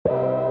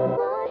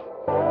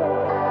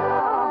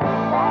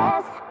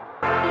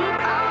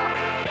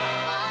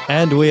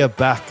And we are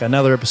back.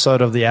 Another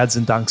episode of the Ads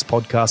and Dunks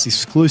podcast,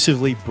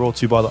 exclusively brought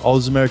to you by the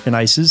Oz American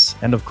Aces.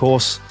 And of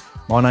course,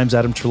 my name's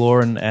Adam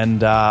Treloar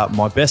and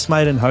my best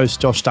mate and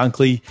host, Josh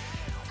Dunkley.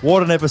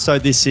 What an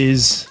episode this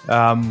is.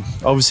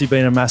 Obviously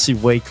been a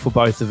massive week for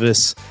both of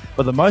us.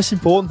 But the most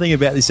important thing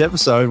about this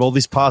episode, well,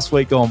 this past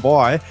week gone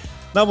by,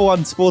 number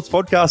one sports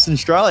podcast in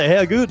Australia.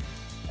 How good?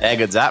 How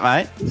good's that,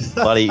 mate?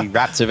 Bloody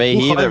wrapped to be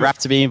here, but wrapped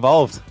to be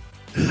involved.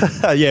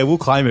 Yeah, we'll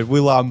claim it.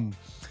 We'll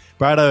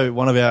Brado,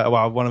 one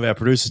of our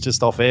producers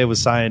just off air,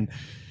 was saying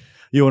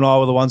you and I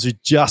were the ones who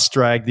just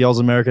dragged the Oz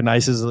American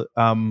Aces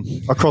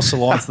across the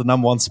line to the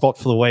number one spot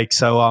for the week.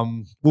 So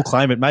we'll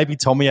claim it. Maybe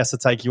Tommy has to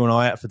take you and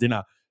I out for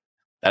dinner.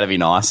 That'd be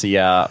nice. He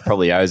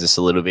probably owes us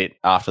a little bit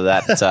after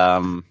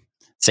that,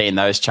 seeing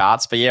those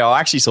charts. But yeah, I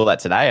actually saw that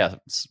today. I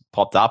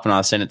popped up and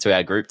I sent it to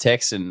our group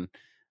text, and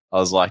I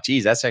was like,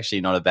 geez, that's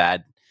actually not a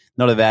bad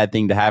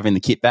thing to have in the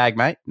kit bag,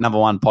 mate. Number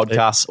one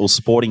podcast or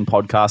sporting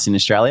podcast in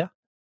Australia.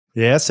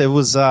 Yes, it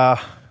was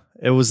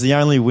the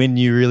only win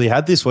you really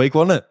had this week,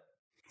 wasn't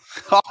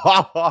it?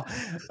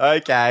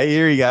 Okay,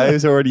 here he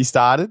goes. Already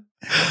started.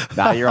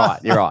 No, you're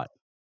right.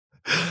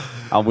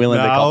 I'm willing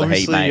to cop the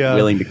heat, mate.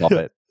 Willing to cop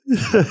it.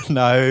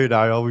 No.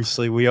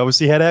 Obviously, we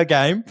had our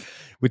game,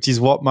 which is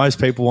what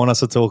most people want us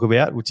to talk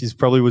about, which is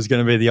probably was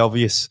going to be the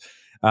obvious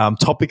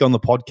topic on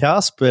the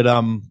podcast. But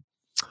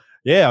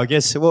yeah, I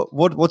guess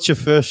what's your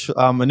first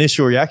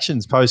initial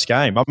reactions post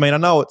game? I mean, I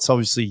know it's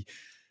obviously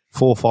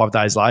 4 or 5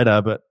 days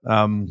later, but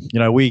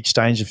we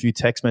exchanged a few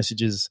text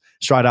messages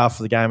straight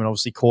after the game, and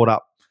obviously caught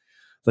up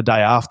the day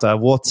after.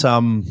 What how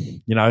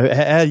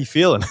are you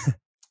feeling?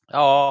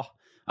 Oh,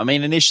 I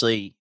mean,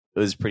 initially it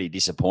was pretty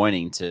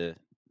disappointing to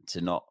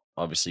not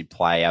obviously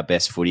play our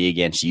best footy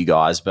against you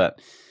guys,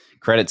 but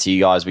credit to you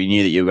guys. We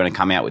knew that you were going to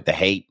come out with the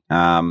heat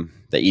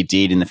that you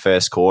did in the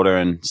first quarter,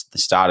 and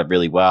started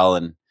really well.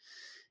 And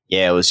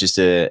yeah, it was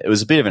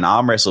a bit of an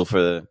arm wrestle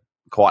for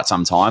quite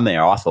some time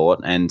there, I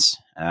thought. And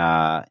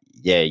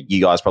you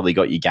guys probably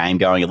got your game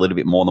going a little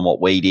bit more than what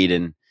we did,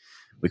 and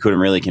we couldn't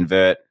really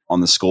convert on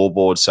the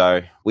scoreboard.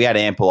 So we had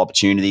ample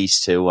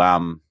opportunities to, a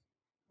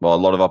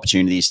lot of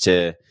opportunities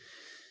to,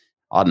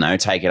 I don't know,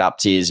 take it up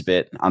tiers,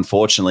 but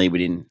unfortunately we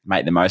didn't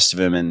make the most of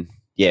them. And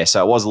yeah,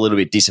 so it was a little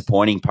bit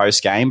disappointing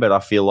post game, but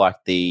I feel like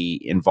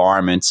the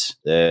environment,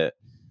 the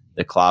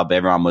club,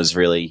 everyone was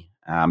really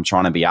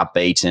trying to be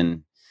upbeat,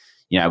 and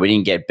we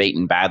didn't get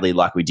beaten badly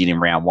like we did in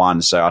round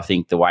one. So I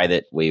think the way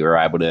that we were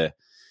able to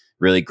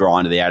really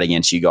grind it out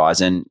against you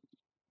guys, and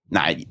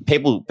no,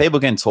 people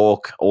can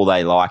talk all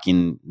they like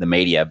in the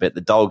media, but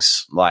the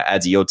Dogs, like,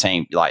 as your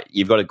team, like,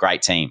 you've got a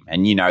great team,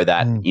 and you know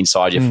that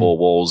inside your four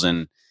walls,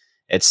 and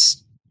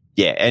it's,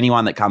 yeah,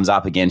 anyone that comes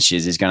up against you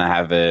is going to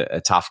have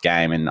a tough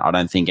game, and I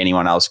don't think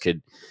anyone else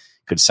could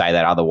say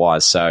that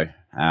otherwise. So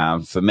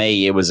for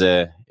me, it was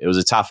a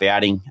tough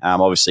outing.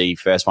 Obviously,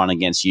 first one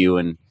against you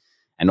and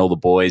all the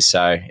boys,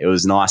 so it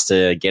was nice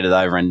to get it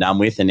over and done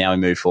with, and now we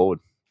move forward.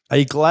 Are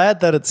you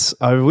glad that it's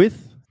over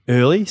with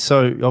early?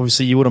 So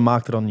obviously you would have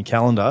marked it on your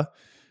calendar.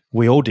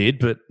 We all did,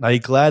 but are you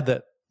glad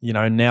that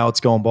now it's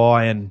gone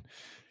by, and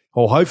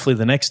or hopefully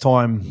the next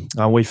time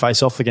we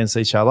face off against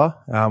each other,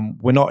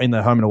 we're not in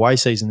the home and away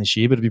season this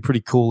year, but it'd be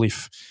pretty cool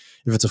if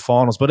it's a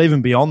finals. But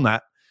even beyond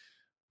that,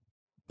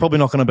 probably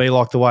not going to be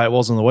like the way it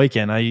was on the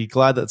weekend. Are you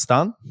glad that it's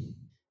done?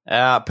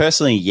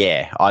 Personally,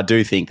 yeah, I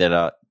do think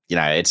that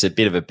it's a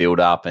bit of a build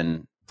up,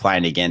 and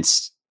playing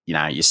against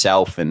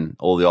yourself and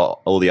all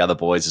the other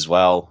boys as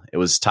well. It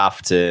was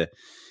tough to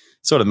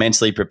sort of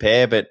mentally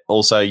prepare, but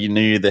also you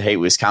knew the heat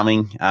was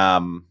coming.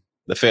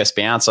 The first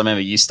bounce, I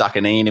remember you stuck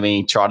a knee into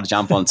me, tried to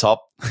jump on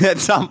top at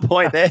some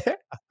point there.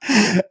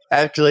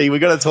 Actually, we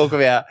got to talk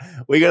about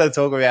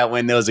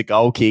when there was a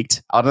goal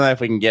kicked. I don't know if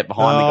we can get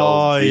behind the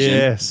goal vision.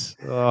 Yes.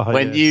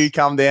 When you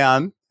come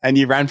down and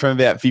you ran from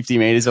about 50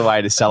 meters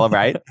away to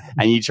celebrate,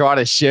 and you try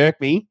to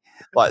shirk me,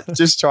 like,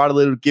 just try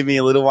to give me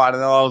a little one,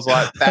 and I was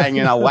like, bang,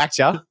 and I whacked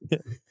you.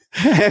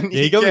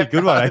 You got me a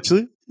good one,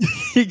 actually.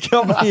 You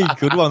got me a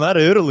good one. That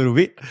hurt a little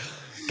bit.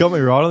 Got me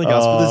right on the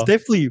guts, but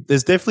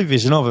there's definitely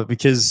vision of it,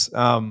 because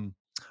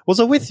was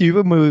I with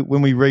you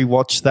when we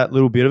rewatched that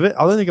little bit of it?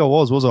 I don't think I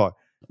was I?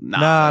 No.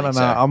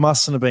 I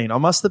mustn't have been. I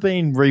must have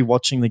been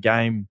rewatching the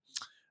game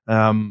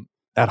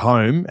at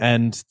home,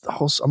 and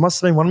I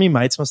must have been, one of my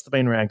mates must have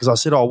been around, because I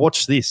said, "Oh,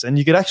 watch this," and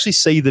you could actually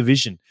see the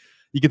vision.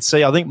 You could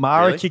see, I think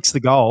Mara kicks the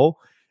goal,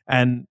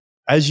 and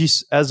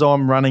as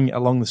I'm running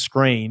along the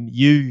screen,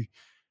 you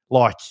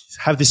like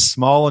have this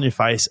smile on your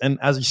face, and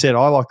as you said,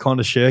 I like kind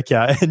of shirk you,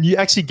 and you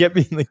actually get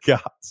me in the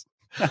guts.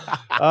 It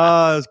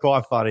was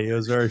quite funny. It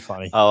was very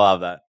funny. I love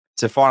that.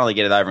 To finally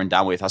get it over and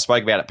done with, I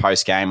spoke about it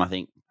post game, I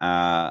think,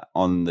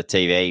 on the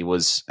TV,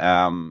 was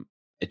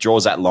it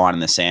draws that line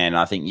in the sand. And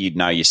I think you'd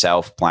know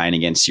yourself, playing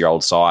against your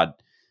old side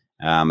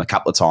a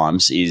couple of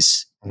times,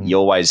 is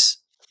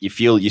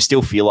you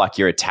still feel like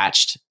you're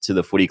attached to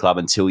the footy club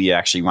until you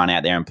actually run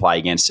out there and play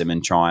against them,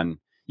 and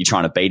you're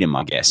trying to beat them,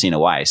 I guess, in a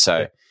way.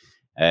 So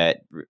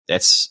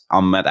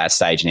I'm at that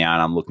stage now,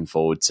 and I'm looking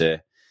forward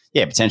to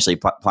potentially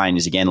playing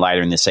this again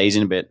later in the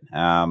season. But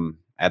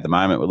at the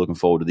moment, we're looking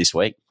forward to this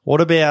week. What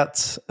about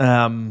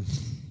the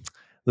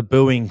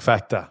booing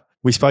factor?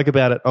 We spoke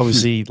about it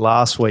obviously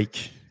last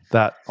week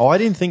that I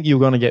didn't think you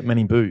were going to get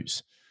many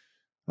boos,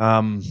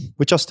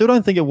 which I still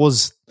don't think it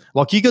was.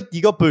 Like you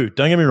got booed.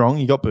 Don't get me wrong,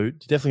 you got booed.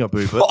 You definitely got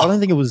booed, but I don't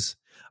think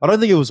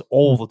it was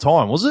all the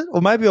time, was it?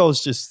 Or maybe I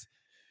was just.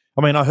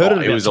 I mean, I heard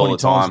it about 20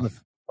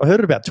 times. I heard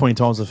it about 20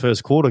 times in the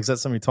first quarter because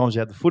that's how many times you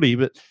had the footy.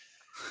 But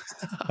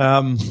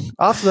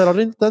after that, I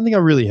don't think I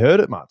really heard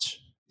it much.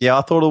 Yeah,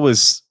 I thought it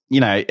was.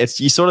 It's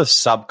you sort of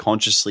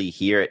subconsciously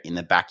hear it in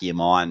the back of your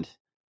mind.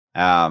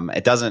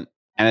 It doesn't,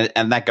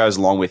 and that goes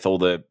along with all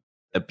the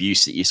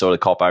abuse that you sort of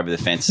cop over the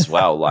fence as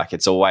well. Like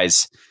it's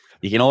always,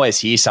 you can always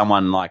hear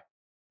someone like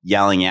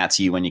yelling out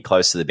to you when you're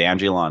close to the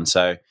boundary line.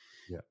 So,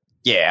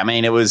 yeah, I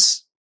mean, it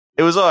was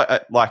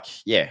like,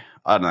 yeah,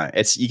 I don't know.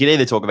 It's you can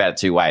either talk about it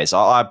two ways.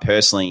 I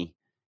personally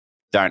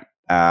don't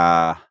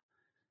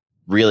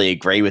really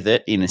agree with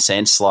it in a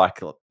sense. Like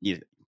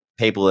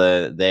people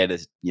are there to,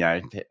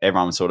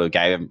 everyone sort of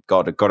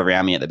got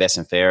around me at the best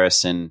and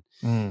fairest, and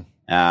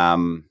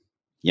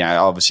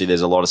obviously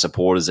there's a lot of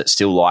supporters that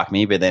still like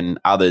me, but then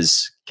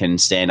others can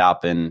stand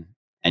up and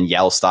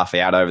yell stuff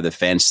out over the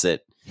fence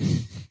that,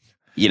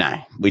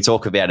 we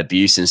talk about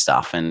abuse and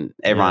stuff, and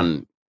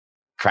everyone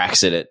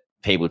cracks it at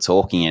people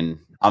talking. And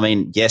I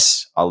mean,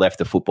 yes, I left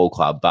the football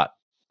club, but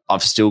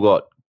I've still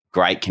got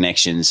great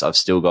connections. I've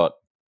still got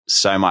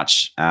so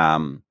much.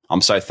 I'm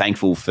so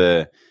thankful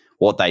for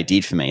what they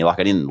did for me. Like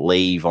I didn't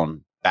leave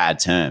on bad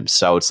terms.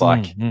 So it's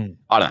like,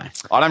 I don't know.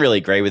 I don't really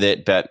agree with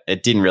it, but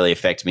it didn't really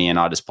affect me, and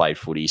I just played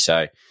footy.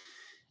 So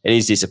it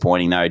is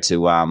disappointing though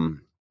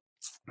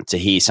to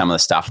hear some of the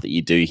stuff that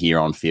you do hear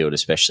on field,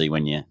 especially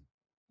when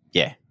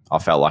I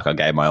felt like I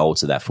gave my all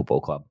to that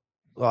football club.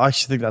 Well, I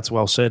actually think that's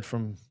well said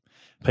from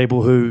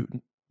people who,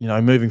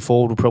 moving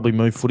forward will probably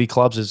move footy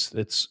clubs.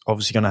 It's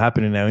obviously going to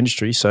happen in our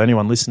industry. So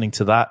anyone listening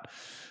to that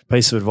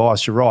piece of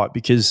advice, you're right,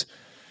 because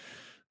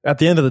at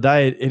the end of the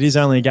day, it is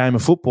only a game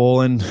of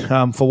football, and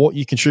for what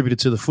you contributed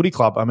to the footy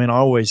club, I mean, I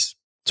always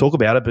talk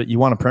about it, but you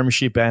won a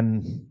premiership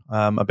and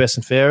a best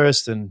and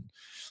fairest, and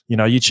you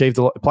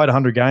played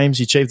 100 games,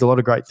 you achieved a lot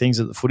of great things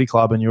at the footy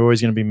club, and you're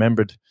always going to be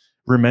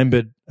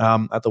remembered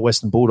at the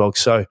Western Bulldogs.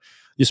 So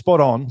you're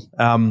spot on.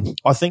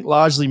 I think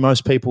largely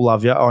most people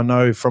love you. I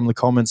know from the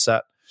comments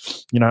that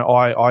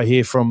I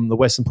hear from the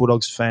Western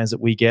Bulldogs fans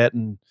that we get,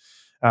 and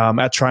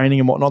at training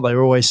and whatnot, they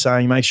were always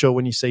saying, make sure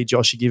when you see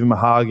Josh, you give him a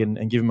hug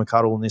and give him a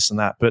cuddle and this and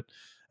that. But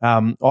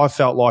I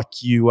felt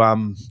like you,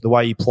 the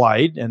way you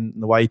played and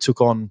the way you took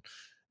on,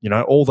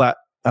 all that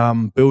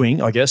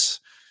booing, I guess,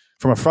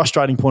 from a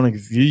frustrating point of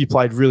view, you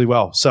played really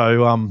well.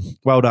 So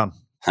well done.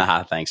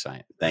 Thanks,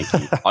 mate. Thank you.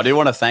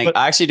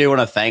 I actually do want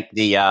to thank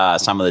the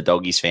some of the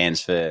Doggies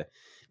fans for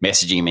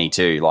messaging me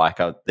too. Like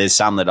there's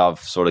some that I've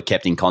sort of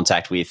kept in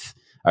contact with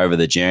over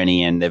the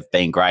journey, and they've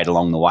been great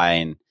along the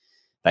way, and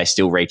they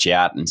still reach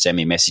out and send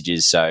me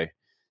messages. So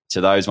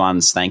to those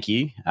ones, thank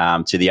you.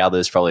 To the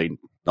others, probably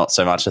not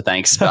so much a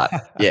thanks, but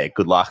yeah,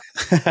 good luck.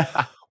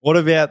 What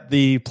about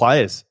the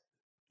players?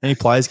 Any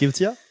players give it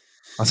to you?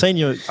 I seen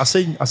you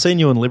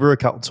in Libba a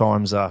couple of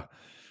times,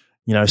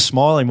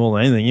 smiling more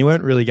than anything. You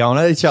weren't really going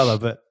at each other,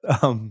 but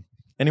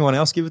anyone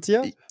else give it to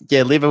you?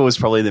 Yeah, Libba was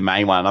probably the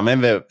main one. I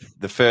remember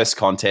the first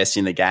contest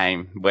in the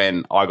game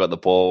when I got the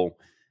ball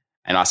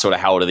and I sort of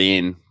held it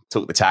in,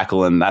 took the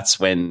tackle, and that's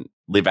when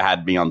Libba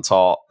had me on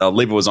top.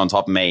 Libba was on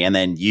top of me, and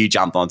then you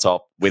jumped on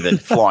top with a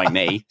flying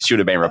knee. Should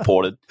have been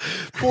reported.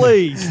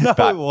 Please. No,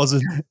 it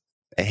wasn't.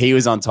 He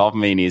was on top of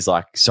me, and he's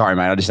like, sorry,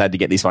 mate, I just had to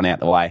get this one out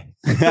the way.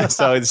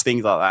 So it's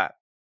things like that.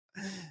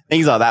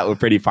 Things like that were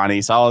pretty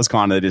funny. So I was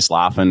kind of just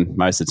laughing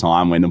most of the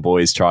time when the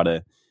boys try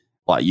to,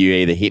 like, you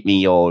either hit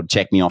me or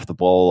check me off the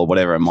ball or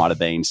whatever it might have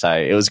been. So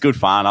it was good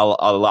fun. I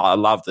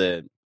love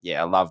the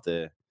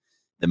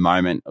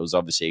moment. It was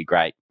obviously a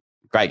great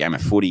game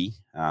of footy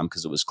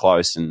because it was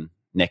close and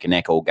neck and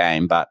neck all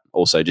game, but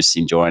also just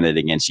enjoying it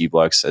against you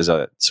blokes, as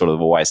I sort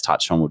of always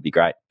touch on, would be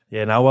great.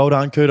 Yeah, no, well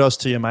done. Kudos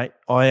to you, mate.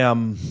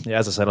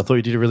 As I said, I thought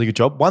you did a really good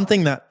job. One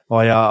thing that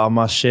I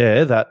must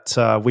share,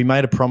 that we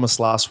made a promise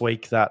last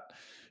week that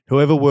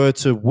whoever were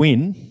to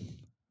win,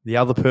 the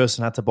other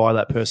person had to buy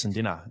that person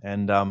dinner.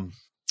 And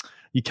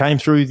you came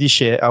through this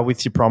year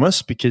with your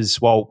promise because,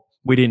 well,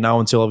 we didn't know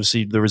until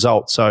obviously the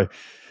result. So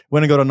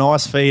went and got a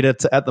nice feed at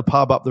the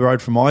pub up the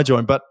road from my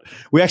joint. But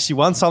we actually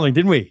won something,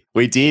 didn't we?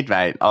 We did,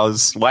 mate. I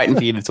was waiting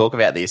for you to talk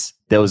about this.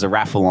 There was a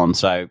raffle on,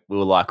 so we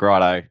were like,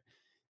 righto.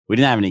 We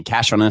didn't have any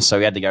cash on us, so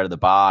we had to go to the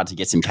bar to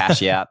get some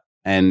cash out.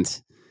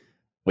 And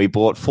we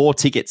bought 4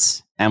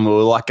 tickets, and we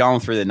were like going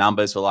through the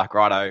numbers. We're like,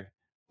 righto,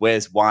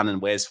 where's 1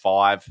 and where's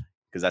 5?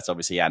 Because that's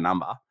obviously our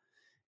number.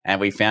 And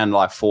we found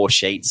like 4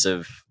 sheets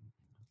of,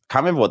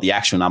 can't remember what the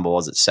actual number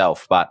was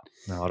itself, but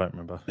no, I don't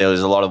remember. There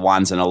was a lot of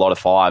 1s and a lot of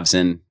 5s,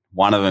 and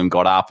one of them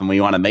got up and we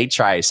won a meat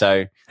tray.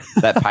 So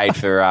that paid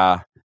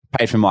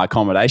for my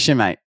accommodation,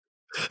 mate.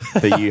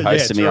 For you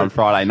hosting me on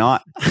Friday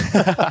night.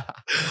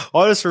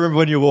 I just remember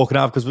when you were walking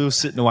up because we were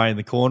sitting away in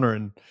the corner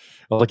and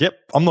I was like, yep,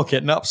 I'm not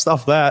getting up,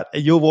 stuff that.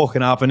 And you're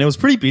walking up and it was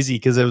pretty busy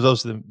because there was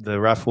also the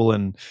raffle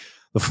and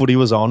the footy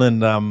was on,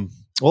 and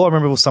all I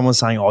remember was someone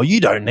saying, "Oh, you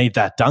don't need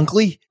that,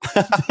 Dunkley."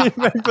 Do you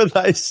remember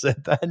they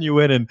said that? And you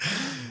went and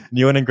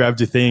grabbed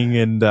your thing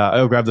and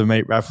grabbed the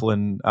meat raffle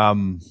and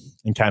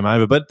came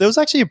over. But there was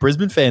actually a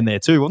Brisbane fan there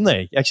too, wasn't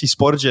there? He actually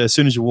spotted you as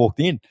soon as you walked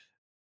in.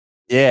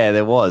 Yeah,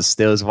 there was.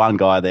 There was one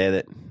guy there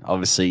that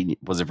obviously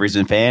was a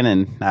Brisbane fan,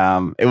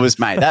 and it was,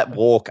 mate, that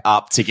walk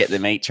up to get the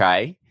meat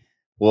tray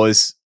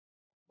was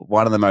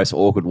one of the most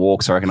awkward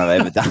walks I reckon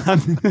I've ever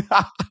done.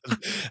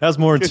 That was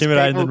more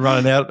intimidating than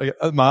running out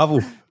at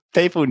Marvel.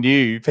 People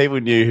knew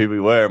who we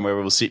were and where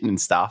we were sitting and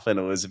stuff, and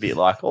it was a bit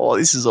like, oh,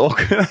 this is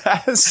awkward.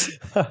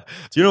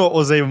 Do you know what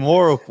was even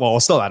more? Well,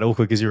 it's not that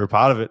awkward because you were a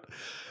part of it.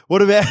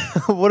 What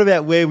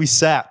about where we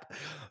sat?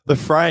 The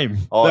frame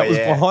that was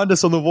behind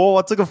us on the wall.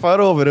 I took a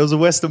photo of it. It was a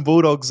Western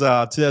Bulldogs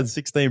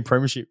 2016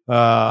 Premiership.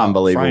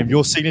 Unbelievable. Frame.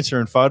 Your signature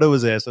and photo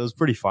was there, so it was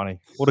pretty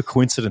funny. What a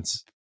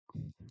coincidence.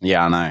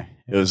 Yeah, I know.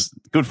 It was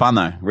good fun,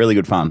 though. Really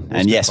good fun.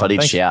 And yes, fun. I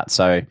did shout,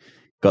 so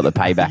got the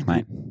payback,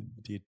 mate.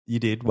 You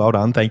did. Well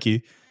done. Thank you.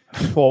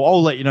 Well,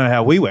 I'll let you know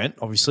how we went,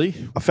 obviously.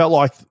 I felt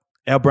like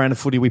our brand of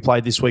footy we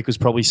played this week was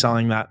probably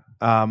something that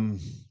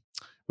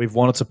we've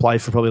wanted to play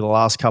for probably the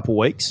last couple of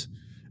weeks,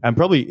 and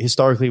probably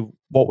historically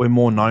what we're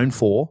more known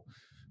for.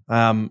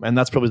 And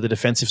that's probably the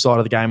defensive side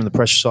of the game and the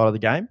pressure side of the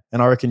game.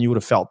 And I reckon you would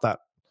have felt that,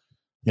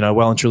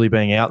 well and truly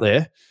being out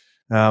there.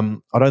 I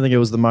don't think it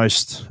was the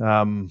most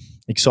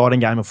exciting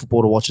game of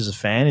football to watch as a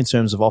fan in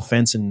terms of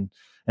offense and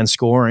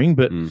scoring.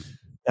 But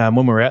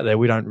when we're out there,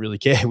 we don't really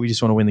care. We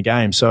just want to win the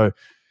game. So,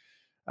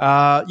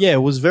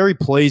 was very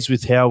pleased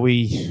with how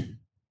we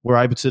were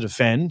able to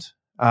defend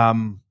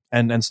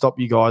and stop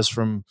you guys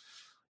from,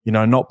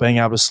 not being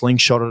able to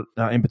slingshot it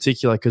in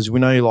particular, because we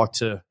know you like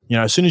to,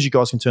 as soon as you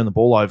guys can turn the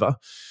ball over,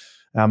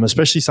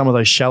 especially some of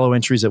those shallow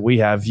entries that we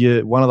have,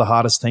 you're one of the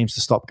hardest teams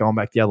to stop going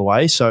back the other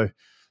way. So,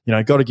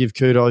 got to give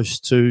kudos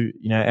to,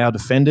 our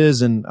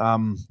defenders and,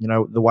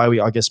 the way we,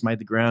 I guess, made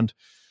the ground,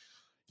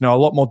 a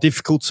lot more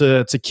difficult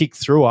to kick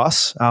through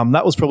us.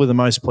 That was probably the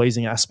most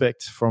pleasing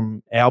aspect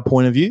from our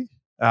point of view.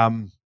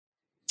 And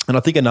I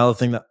think another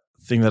thing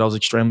that I was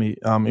extremely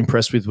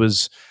impressed with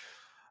was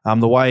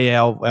the way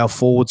our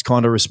forwards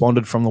kind of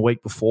responded from the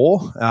week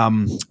before.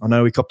 I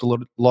know we copped a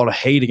lot of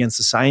heat against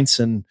the Saints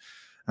and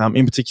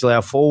in particular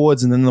our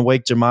forwards, and then the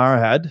week Jamara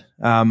had,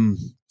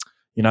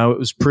 it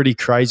was pretty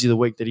crazy the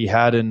week that he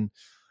had, and,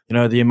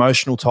 the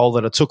emotional toll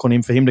that it took on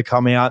him for him to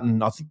come out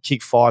and I think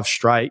kick 5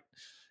 straight,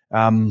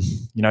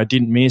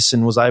 didn't miss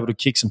and was able to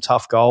kick some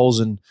tough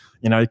goals and,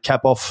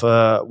 cap off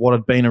what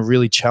had been a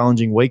really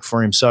challenging week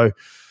for him. So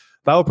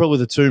they were probably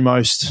the two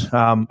most,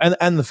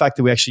 and the fact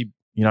that we actually,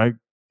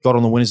 got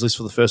on the winners list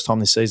for the first time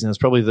this season is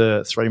probably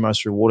the 3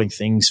 most rewarding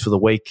things for the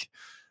week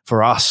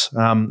for us.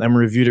 And we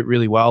reviewed it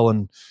really well,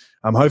 and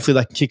hopefully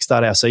that can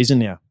kickstart our season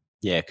now.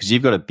 Yeah, because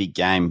you've got a big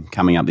game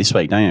coming up this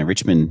week, don't you?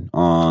 Richmond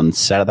on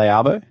Saturday,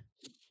 Arvo?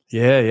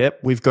 Yeah.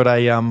 We've got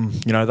a,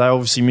 they're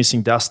obviously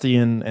missing Dusty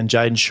and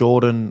Jaden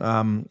Short, and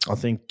I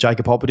think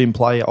Jacob Hopper didn't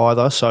play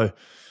either. So,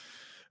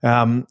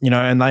 and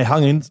they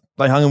hung in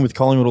with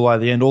Collingwood all the way to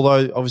the end.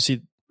 Although,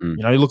 obviously, you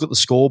look at the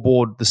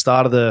scoreboard, the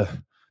start of the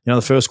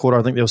first quarter,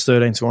 I think there was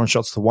 13 scoring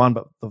shots to 1,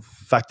 but the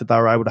fact that they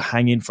were able to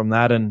hang in from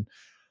that and,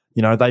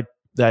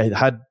 they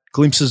had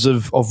glimpses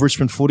of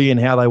Richmond footy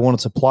and how they wanted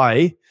to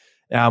play.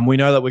 We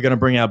know that we're going to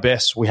bring our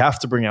best. We have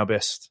to bring our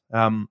best.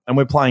 And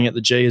we're playing at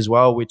the G as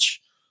well,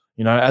 which,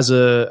 as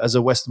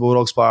a Western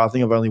Bulldogs player, I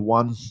think I've only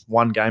won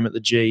one game at the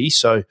G.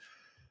 So,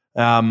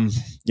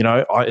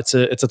 it's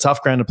a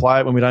tough ground to play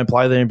at when we don't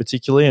play there in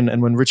particular.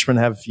 And when Richmond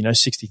have,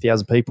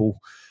 60,000 people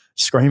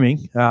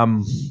screaming,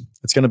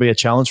 it's going to be a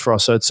challenge for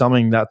us. So it's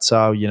something that,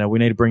 we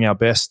need to bring our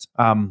best.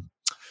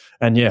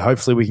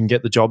 Hopefully we can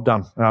get the job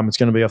done. It's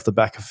going to be off the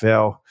back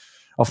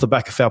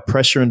of our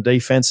pressure and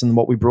defense and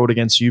what we brought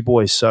against you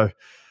boys. So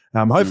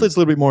hopefully it's a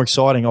little bit more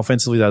exciting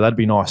offensively though. That'd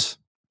be nice.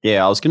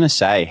 Yeah, I was going to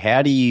say,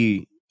 how do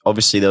you,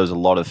 obviously there was a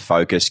lot of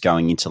focus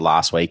going into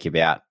last week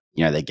about,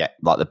 they get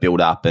like the build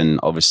up and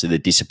obviously the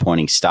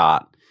disappointing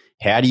start.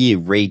 How do you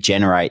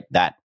regenerate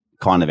that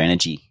kind of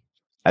energy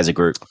as a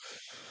group?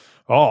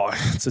 Oh,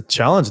 it's a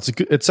challenge.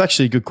 It's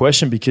actually a good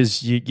question,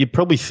 because you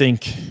probably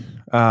think,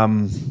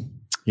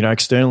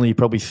 externally, you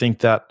probably think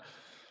that,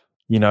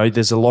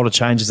 there's a lot of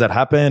changes that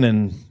happen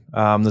and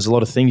there's a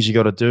lot of things you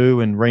got to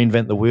do and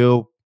reinvent the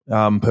wheel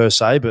per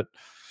se, but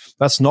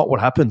that's not what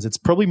happens. It's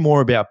probably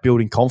more about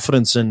building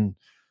confidence and,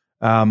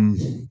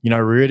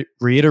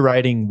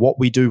 reiterating what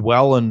we do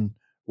well and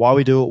why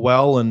we do it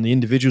well and the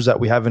individuals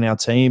that we have in our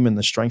team and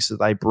the strengths that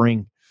they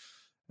bring,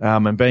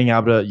 and being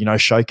able to,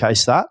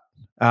 showcase that.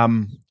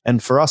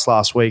 And for us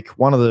last week,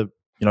 one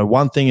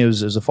thing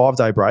is a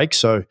 5-day break.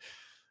 So,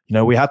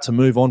 we had to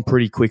move on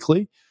pretty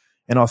quickly.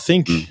 And I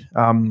think,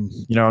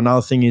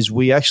 another thing is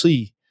we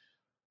actually,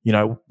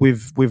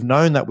 we've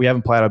known that we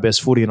haven't played our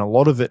best footy, and a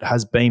lot of it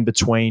has been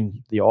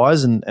between the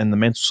eyes and the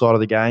mental side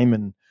of the game,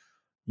 and,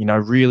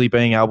 really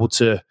being able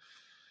to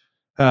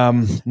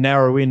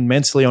narrow in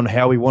mentally on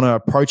how we want to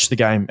approach the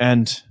game.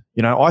 And,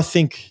 I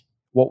think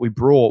what we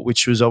brought,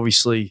 which was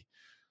obviously,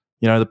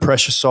 the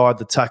pressure side,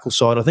 the tackle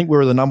side. I think we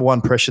were the number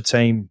one pressure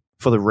team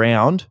for the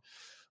round.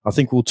 I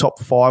think we were top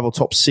 5 or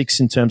top 6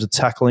 in terms of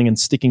tackling and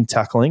sticking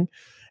tackling.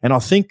 And I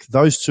think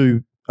those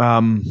two, I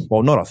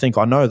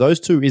know those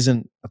two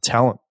isn't a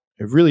talent.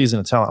 It really isn't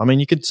a talent. I mean,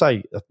 you could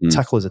say a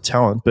tackle is a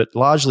talent, but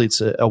largely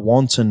it's a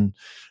want and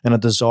a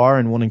desire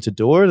and wanting to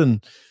do it.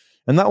 And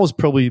that was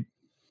probably,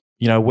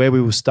 where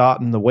we were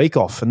starting the week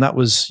off. And that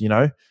was,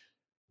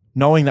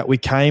 knowing that we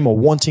came, or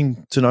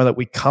wanting to know that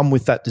we come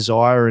with that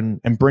desire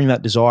and bring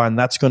that desire. And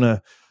that's going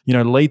to,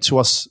 lead to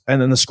us,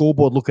 and then the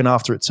scoreboard looking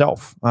after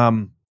itself.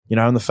 And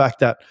the fact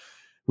that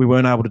we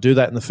weren't able to do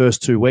that in the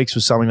first 2 weeks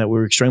was something that we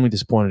were extremely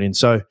disappointed in.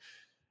 So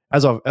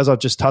as I've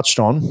just touched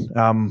on,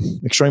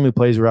 extremely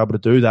pleased we were able to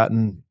do that.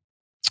 And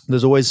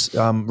there's always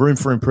room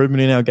for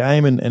improvement in our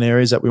game and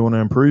areas that we want to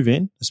improve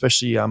in,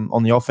 especially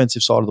on the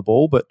offensive side of the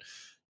ball. But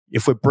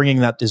if we're bringing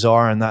that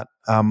desire and that,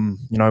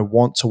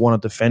 want to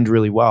defend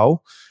really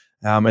well,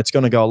 it's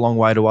going to go a long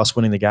way to us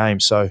winning the game.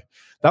 So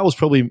that was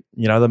probably,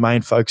 the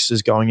main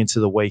focuses going into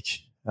the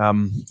week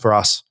for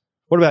us.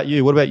 What about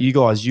you? What about you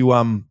guys? You,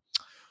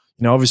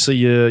 obviously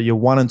you're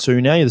 1 and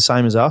 2 now. You're the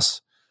same as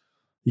us.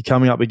 You're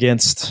coming up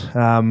against,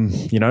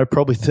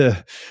 probably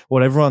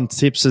what everyone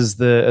tips as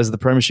the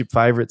premiership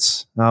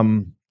favourites.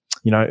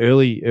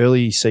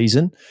 Early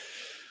season.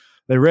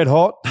 They're red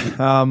hot.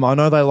 I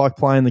know they like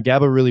playing the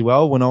Gabba really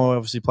well. When I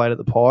obviously played at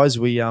the Pies,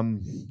 we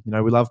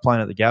love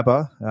playing at the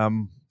Gabba.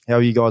 How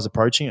are you guys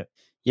approaching it?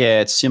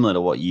 Yeah, it's similar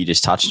to what you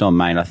just touched on,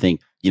 mate. I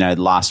think,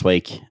 last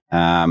week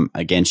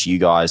against you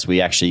guys, we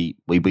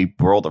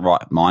brought the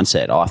right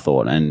mindset, I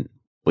thought, and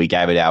we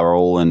gave it our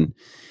all. And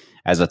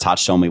as I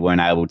touched on, we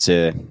weren't able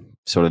to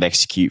sort of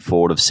execute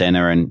forward of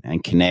centre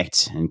and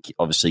connect and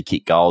obviously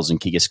kick goals and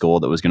kick a score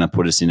that was going to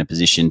put us in a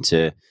position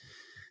to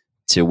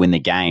win the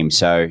game.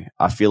 So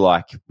I feel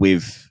like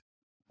we've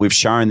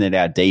shown that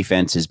our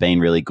defense has been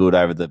really good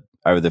over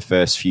the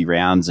first few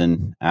rounds,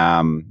 and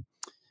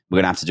we're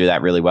going to have to do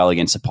that really well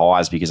against the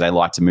Pies because they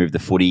like to move the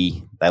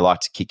footy. They like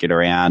to kick it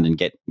around and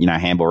get,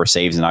 handball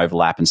receives and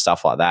overlap and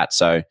stuff like that.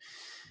 So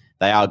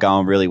they are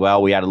going really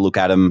well. We had a look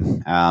at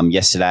them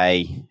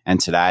yesterday and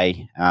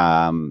today.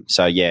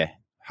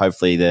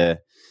 Hopefully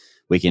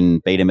we can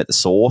beat them at the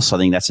source. I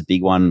think that's a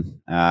big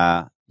one.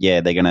 They're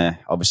going to,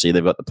 obviously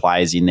they've got the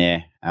players in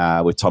there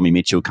with Tommy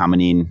Mitchell coming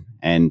in,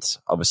 and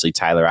obviously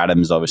Taylor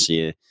Adams,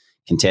 obviously a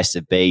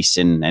contested beast,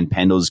 and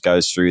Pendles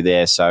goes through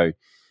there. So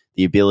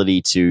the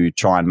ability to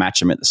try and match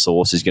them at the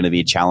source is going to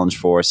be a challenge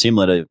for us,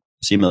 similar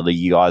to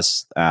you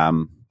guys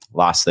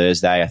last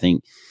Thursday. I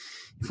think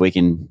if we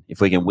can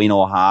win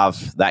or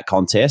halve that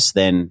contest,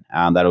 then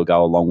that'll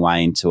go a long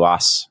way into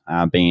us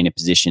being in a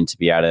position to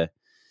be able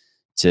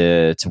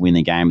to win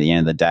the game at the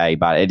end of the day.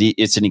 But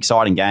it's an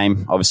exciting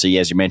game. Obviously,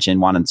 as you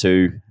mentioned, 1 and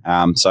 2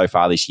 so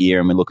far this year,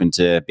 and we're looking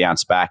to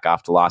bounce back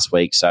after last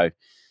week. So,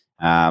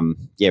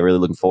 really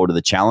looking forward to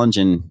the challenge,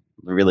 and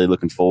we're really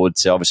looking forward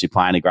to obviously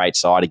playing a great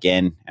side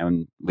again.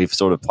 And we've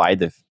sort of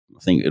played I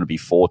think it'll be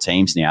 4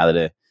 teams now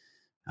that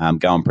are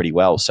going pretty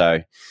well. So,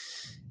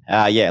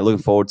 looking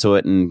forward to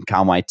it, and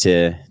can't wait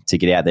to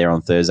get out there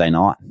on Thursday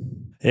night.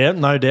 Yeah,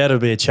 no doubt it'll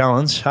be a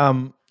challenge.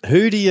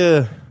 Who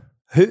does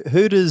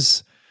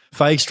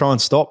Fags try and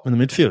stop in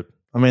the midfield?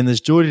 I mean,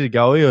 there's Geordie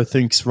DeGoey, who I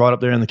think's right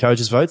up there in the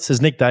coaches' votes.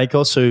 There's Nick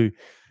Dacos, who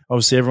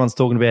obviously everyone's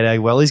talking about how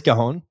well he's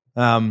going.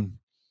 Do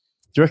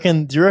you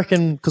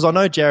reckon? Because I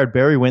know Jared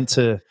Berry went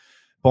to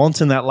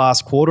Bont in that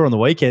last quarter on the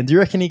weekend. Do you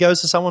reckon he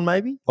goes to someone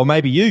maybe? Or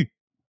maybe you?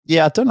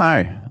 Yeah, I don't know.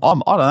 I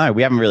don't know.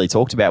 We haven't really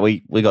talked about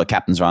it. We got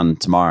captain's run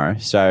tomorrow.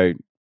 So,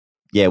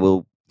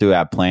 we'll do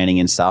our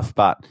planning and stuff.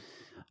 But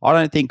I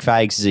don't think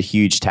Fags is a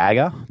huge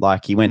tagger.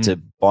 Like, he went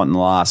to Bont in the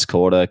last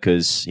quarter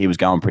because he was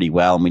going pretty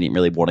well, and we didn't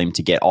really want him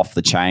to get off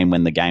the chain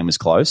when the game was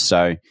close.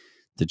 So,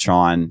 to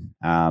try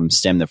and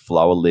stem the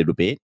flow a little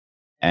bit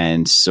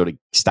and sort of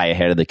stay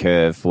ahead of the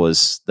curve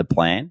was the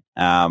plan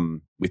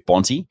with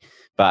Bonty.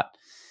 But,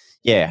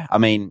 I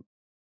mean,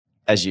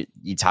 as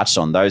you touched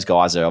on, those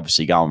guys are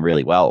obviously going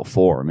really well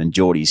for him, and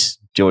Geordie's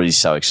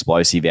so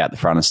explosive out the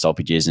front of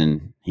stoppages,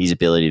 and his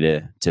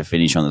ability to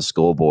finish on the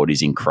scoreboard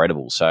is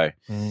incredible. So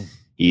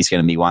he's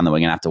going to be one that we're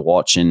going to have to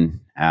watch, and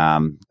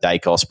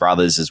Dacos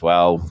brothers as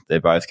well.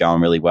 They're both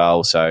going really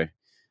well. So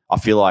I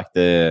feel like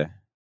the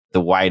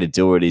way to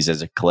do it is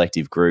as a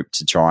collective group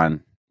to try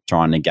and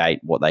negate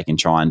what they can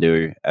try and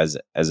do as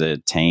a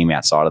team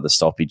outside of the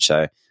stoppage.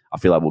 So I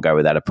feel like we'll go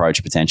with that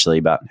approach potentially,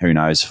 but who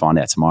knows? Find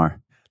out tomorrow.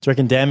 Do you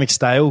reckon Dan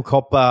McStay will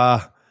cop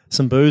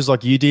some booze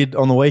like you did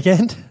on the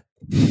weekend?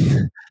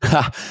 To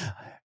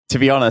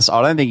be honest,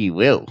 I don't think he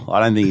will.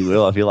 I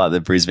feel like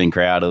the Brisbane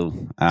crowd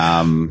will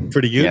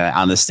pretty good.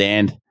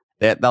 Understand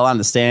that they'll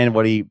understand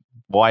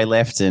why he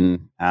left,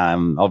 and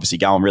obviously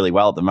going really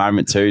well at the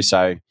moment too.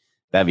 So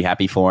they'll be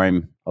happy for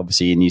him.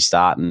 Obviously a new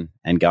start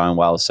and going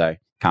well. So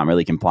can't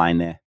really complain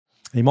there.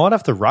 He might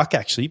have to ruck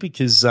actually,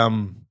 because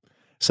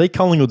see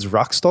Collingwood's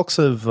ruck stocks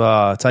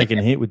have taken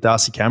a hit with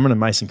Darcy Cameron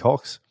and Mason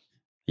Cox.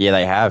 Yeah,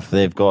 they have.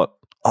 They've got,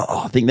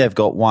 I think they've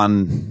got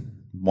one,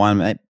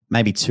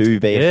 maybe 2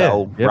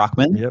 VFL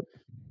ruckmen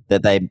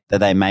that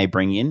they may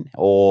bring in,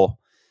 or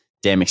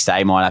Dan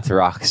McStay might have to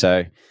ruck.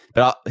 So,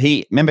 but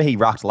he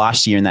rucked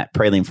last year in that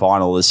prelim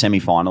final, the semi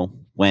final,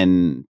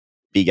 when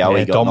Big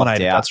Owie got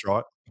dominated. Knocked out. That's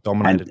right,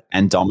 dominated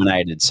and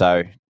dominated.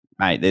 So,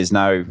 mate, there's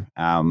no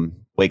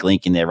weak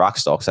link in their ruck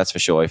stocks. That's for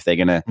sure. If they're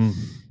gonna,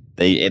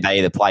 they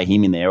either play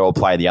him in there or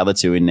play the other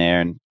two in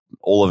there, and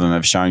all of them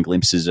have shown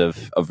glimpses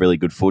of really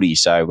good footy.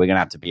 So we're gonna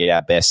have to be at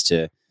our best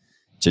to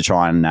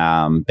try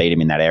and beat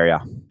him in that area.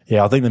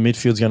 Yeah, I think the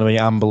midfield's going to be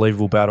an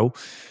unbelievable battle.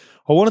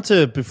 I wanted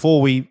to,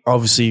 before we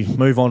obviously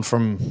move on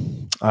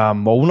from,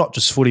 not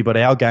just footy, but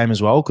our game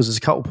as well, because there's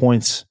a couple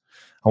points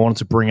I wanted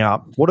to bring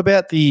up. What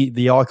about the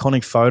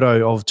iconic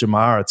photo of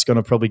Jamarra? It's going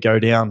to probably go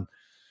down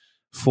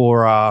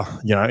for,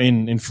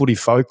 in footy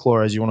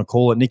folklore, as you want to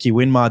call it. Nicky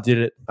Winmar did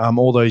it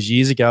all those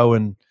years ago.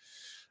 And,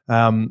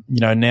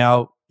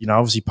 now,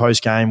 obviously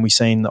post-game, we've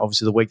seen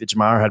obviously the week that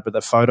Jamarra had, but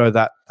the photo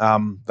that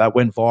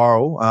went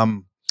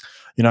viral,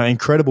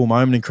 incredible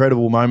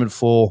moment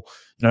for,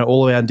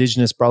 all of our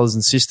Indigenous brothers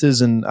and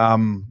sisters, and,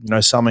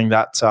 something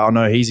that I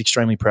know he's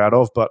extremely proud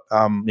of. But,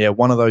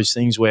 one of those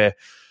things where,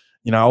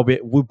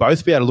 we'll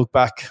both be able to look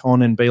back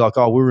on and be like,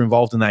 oh, we were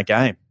involved in that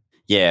game.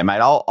 Yeah,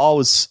 mate, I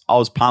was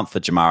pumped for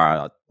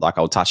Jamarra. Like,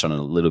 I'll touch on it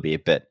a little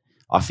bit, but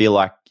I feel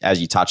like,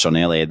 as you touched on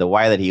earlier, the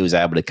way that he was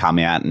able to come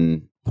out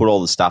and put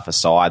all the stuff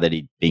aside that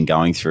he'd been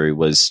going through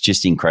was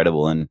just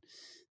incredible. And,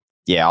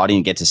 yeah, I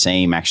didn't get to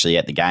see him actually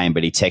at the game,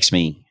 but he texted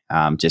me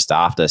just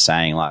after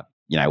saying, like,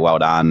 well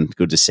done,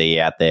 good to see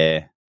you out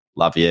there,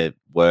 love your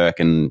work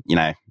and,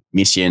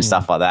 miss you and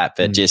stuff like that.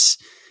 But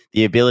just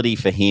the ability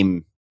for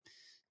him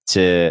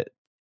to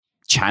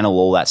channel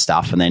all that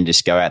stuff and then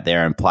just go out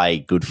there and play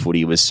good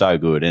footy was so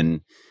good.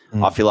 And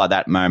I feel like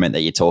that moment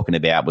that you're talking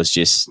about was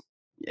just,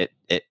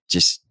 it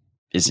just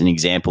is an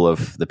example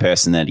of the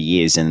person that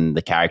he is and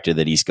the character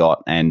that he's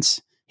got. And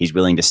he's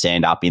willing to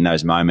stand up in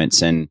those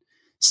moments and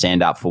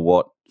stand up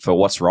for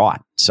what's right.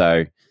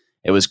 So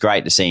it was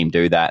great to see him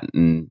do that.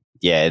 And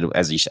yeah,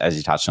 as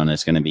you touched on,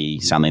 it's going to be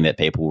something that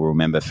people will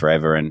remember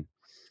forever. And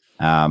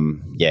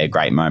a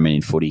great moment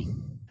in footy.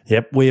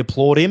 Yep, we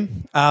applaud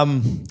him.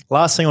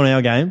 Last thing on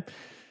our game,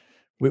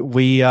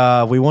 we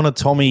wanted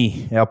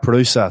Tommy, our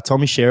producer,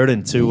 Tommy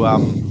Sheridan, to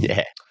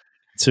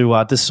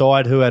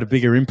decide who had a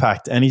bigger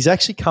impact, and he's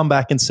actually come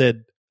back and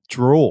said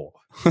draw.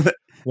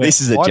 This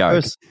is a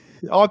joke.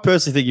 I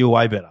personally think you're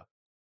way better.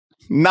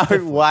 No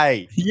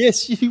way.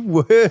 Yes, you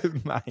were,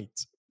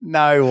 mate.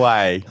 No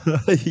way.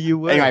 You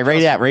were. Anyway,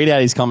 read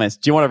out his comments.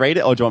 Do you want to read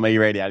it or do you want me to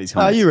read out his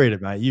comments? You read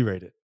it, mate. You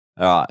read it.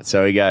 All right,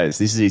 so he goes.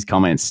 This is his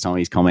comments,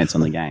 Tommy's comments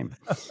on the game.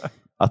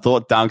 I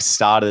thought Dunks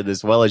started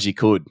as well as you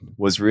could.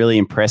 Was really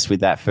impressed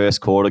with that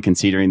first quarter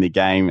considering the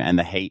game and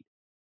the heat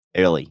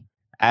early.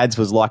 Ads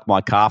was like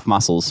my calf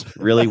muscles,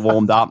 really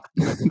warmed up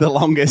the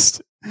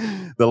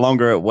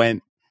longer it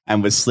went,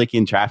 and was slick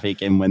in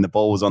traffic. And when the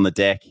ball was on the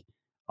deck,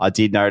 I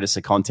did notice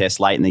a contest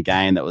late in the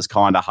game that was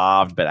kind of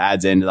halved, but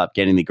Ads ended up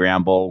getting the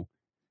ground ball.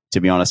 To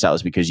be honest, that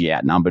was because you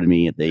outnumbered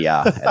me at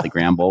the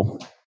ground ball.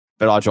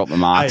 But I dropped the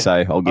mark,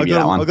 so I'll give you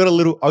that one. I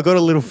got a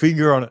little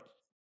finger on it.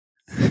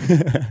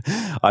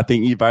 I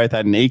think you both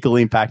had an equal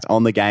impact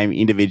on the game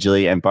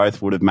individually, and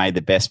both would have made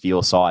the best for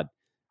your side.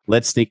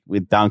 Let's stick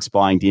with Dunks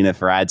buying dinner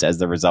for Ads as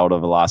the result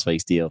of last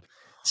week's deal.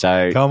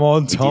 So come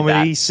on,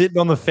 Tommy, sitting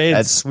on the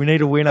fence. We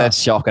need a winner.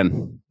 That's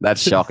shocking.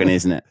 That's shocking,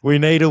 isn't it? We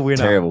need a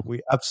winner. Terrible. We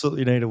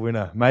absolutely need a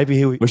winner.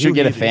 Maybe we should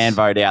get a fan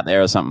vote out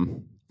there or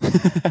something.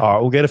 All right,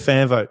 we'll get a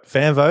fan vote.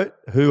 Fan vote.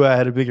 Who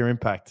had a bigger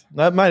impact?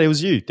 No, mate, it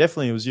was you.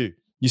 Definitely, it was you.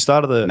 You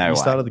started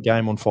the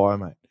game on fire,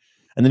 mate,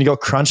 and then you got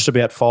crunched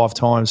about 5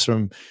 times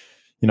from,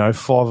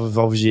 5 of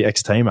obviously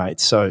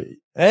ex-teammates. So,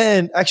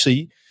 and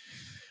actually,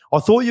 I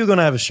thought you were going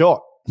to have a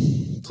shot.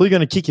 So you're going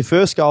to kick your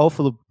first goal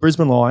for the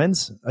Brisbane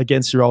Lions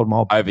against your old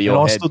mob. Over your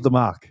head. I stood the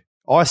mark.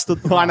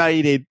 I know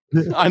you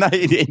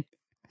did.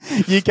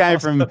 You came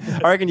from,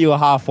 I reckon you were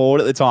half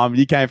forward at the time.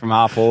 You came from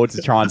half forward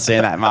to try and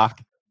stand that mark.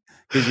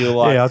 Because you were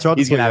like, I tried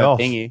he's going to have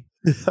a thingy.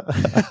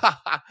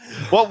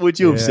 What would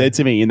you have said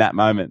to me in that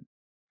moment?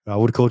 I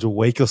would have called you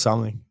weak or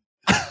something.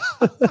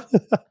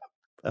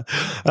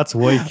 That's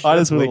weak. I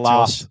just would have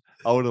laughed.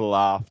 I would have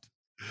laughed.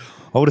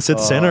 I would have said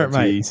center it,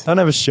 mate. Don't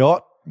have a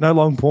shot. No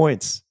long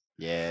points.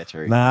 Yeah,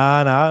 true.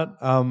 Nah.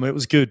 It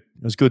was good.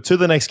 It was good. To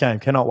the next game.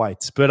 Cannot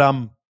wait. But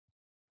a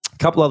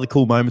couple other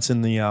cool moments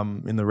in the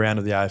round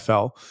of the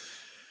AFL.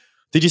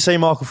 Did you see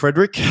Michael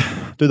Frederick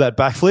do that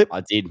backflip?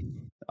 I did,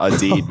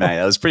 mate.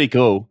 That was pretty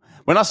cool.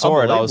 When I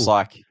saw it, I was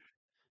like,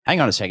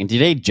 hang on a second.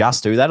 Did he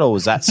just do that, or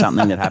was that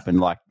something that happened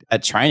like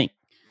at training?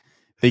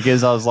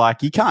 Because I was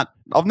like,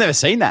 I've never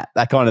seen that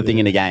kind of thing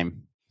in a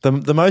game.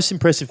 The most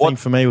impressive thing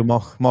for me with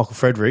Michael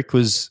Frederick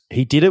was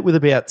he did it with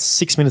about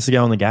 6 minutes to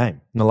go in the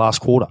game in the last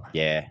quarter.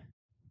 Yeah.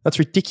 That's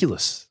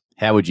ridiculous.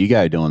 How would you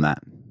go doing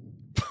that?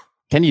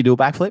 Can you do a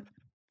backflip?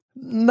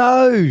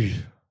 No.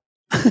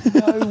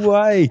 No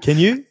way. Can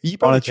you? You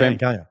on a trampoline,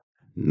 can't you?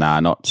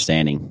 Nah, not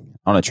standing.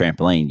 On a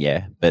trampoline,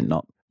 yeah, but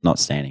not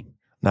standing.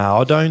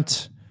 No, I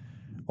don't.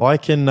 I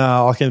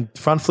can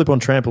front flip on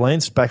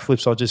trampolines.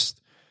 Backflips,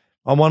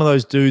 I'm one of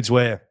those dudes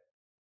where,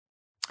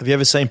 have you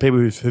ever seen people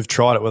who've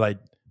tried it where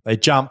they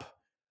jump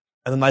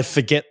and then they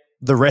forget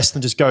the rest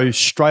and just go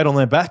straight on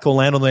their back or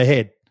land on their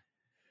head.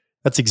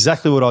 That's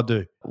exactly what I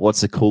do.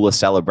 What's the coolest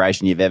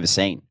celebration you've ever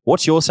seen?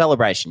 What's your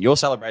celebration? Your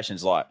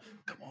celebration's like,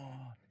 come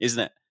on, isn't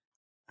it?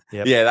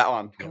 Yep. Yeah, that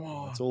one. Come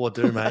on. That's all I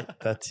do, mate.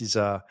 That is,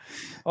 I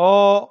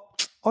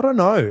don't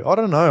know. I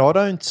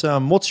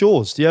don't, what's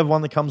yours? Do you have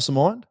one that comes to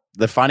mind?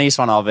 The funniest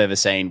one I've ever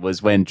seen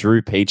was when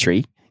Drew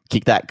Petrie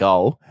kicked that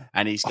goal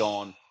and he's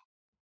gone.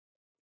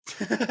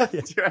 Do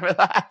you remember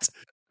that?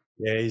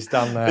 Yeah, he's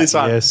done that. This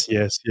one. Yes.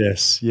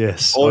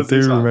 I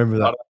do remember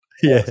that.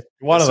 Yeah,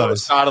 one of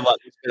those. Started like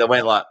this, but it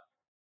went like.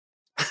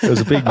 It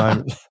was a big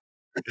moment.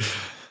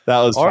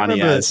 That was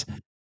funny as.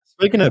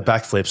 Speaking of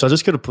backflips, I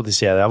just got to put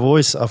this out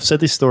there. I've said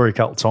this story a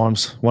couple of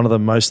times. One of the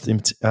most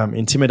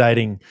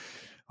intimidating,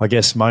 I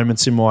guess,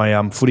 moments in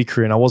my footy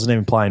career, and I wasn't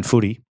even playing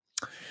footy.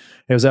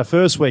 It was our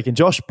first week, and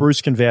Josh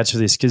Bruce can vouch for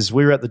this because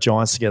we were at the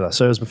Giants together.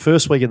 So it was my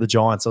first week at the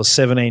Giants. I was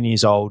 17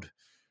 years old.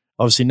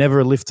 Obviously,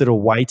 never lifted a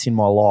weight in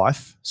my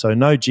life. So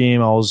no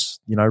gym. I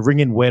was,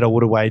 ringing wet. I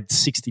would have weighed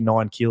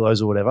 69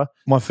 kilos or whatever.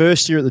 My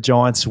first year at the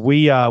Giants,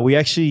 we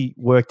actually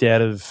worked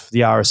out of the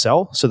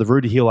RSL, so the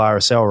Rudy Hill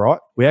RSL, right?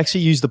 We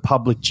actually used the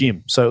public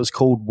gym. So it was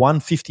called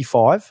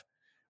 155.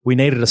 We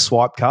needed a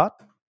swipe card.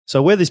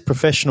 So we're this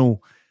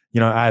professional,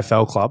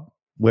 AFL club.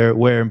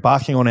 We're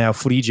embarking on our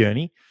footy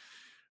journey.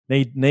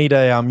 Need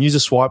a use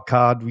a swipe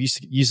card. We used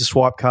to use the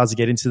swipe cards to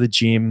get into the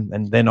gym,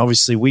 and then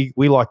obviously we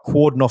like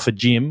cordon off a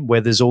gym where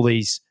there's all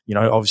these,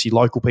 obviously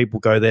local people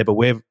go there, but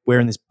we're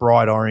wearing this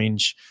bright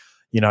orange,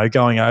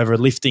 going over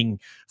lifting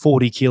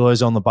 40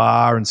 kilos on the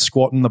bar and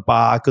squatting the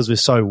bar because we're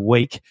so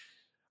weak.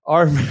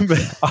 I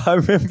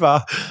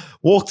remember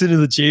walked into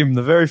the gym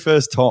the very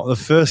first time. The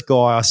first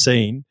guy I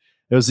seen,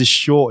 it was this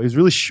short. He was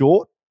really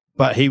short,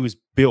 but he was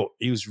built.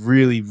 He was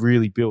really,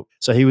 really built.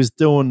 So he was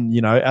doing,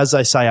 as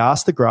they say,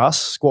 arse the grass,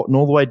 squatting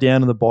all the way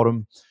down to the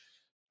bottom,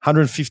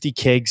 150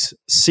 kegs,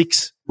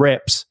 6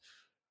 reps,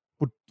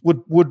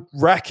 would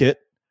rack it,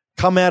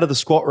 come out of the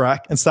squat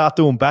rack and start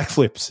doing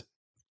backflips.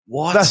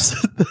 What?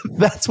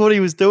 That's what he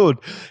was doing.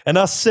 And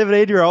us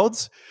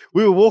 17-year-olds,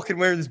 we were walking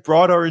wearing this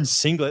bright orange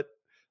singlet,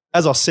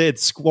 as I said,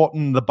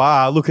 squatting the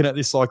bar, looking at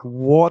this like,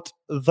 what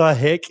the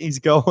heck is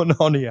going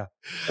on here?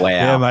 Wow.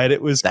 Yeah, mate,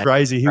 it was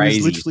crazy. He crazy.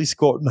 was literally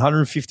squatting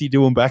 150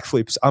 doing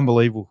backflips.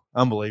 Unbelievable.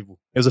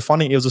 It was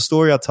a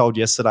story I told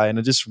yesterday, and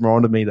it just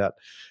reminded me that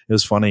it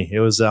was funny. It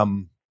was,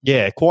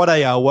 quite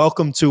a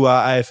welcome to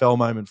AFL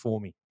moment for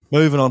me.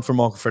 Moving on from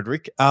Michael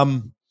Frederick.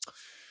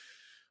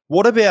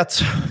 What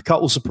about a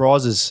couple of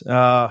surprises?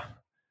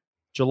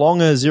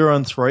 Geelong are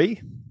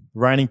 0-3,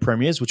 reigning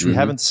premiers, which we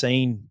haven't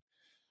seen.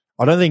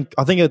 I think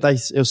it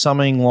was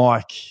something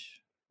like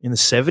in the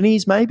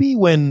 70s maybe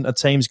when a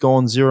team's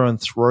gone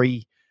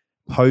 0-3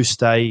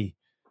 post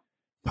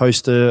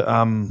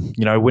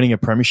winning a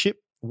premiership.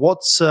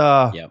 What's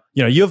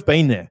you've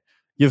been there.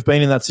 You've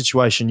been in that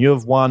situation.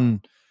 You've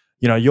won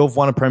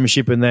a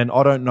premiership, and then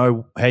I don't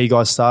know how you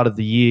guys started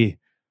the year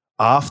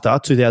after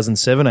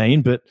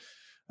 2017, but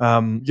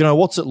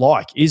what's it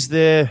like? Is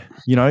there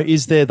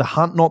the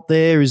hunt not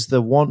there? Is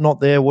the want not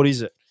there? What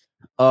is it?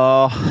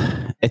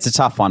 It's a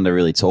tough one to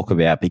really talk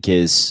about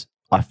because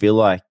I feel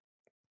like,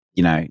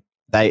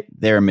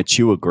 they're a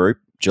mature group,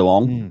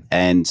 Geelong,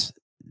 and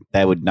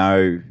they would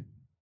know,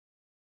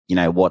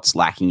 what's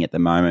lacking at the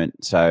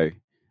moment. So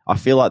I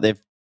feel like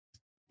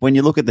when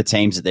you look at the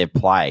teams that they've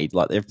played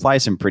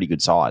some pretty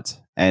good sides,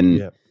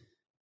 and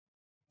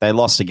they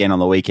lost again on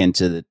the weekend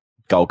to the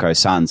Gold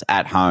Coast Suns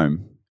at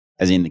home,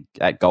 as in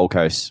at Gold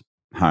Coast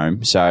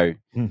home. So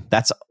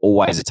that's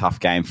always a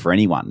tough game for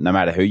anyone, no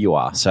matter who you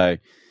are. So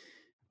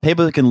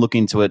people that can look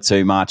into it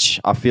too much,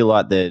 I feel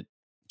like the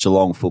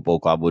Geelong Football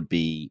Club wouldn't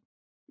be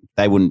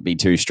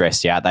too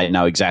stressed out. They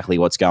know exactly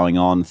what's going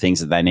on, things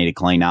that they need to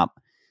clean up,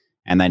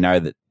 and they know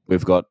that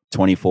we've got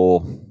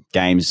 24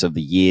 games of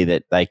the year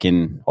that they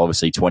can,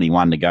 obviously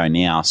 21 to go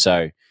now,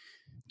 so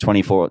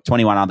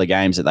 21 other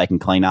games that they can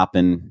clean up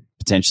and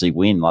potentially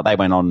win. Like they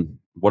went on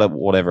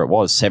whatever it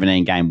was,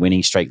 17-game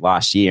winning streak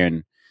last year,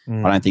 and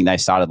I don't think they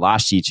started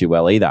last year too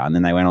well either, and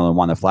then they went on and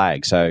won the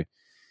flag. So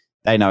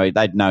they know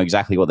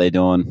exactly what they're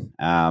doing.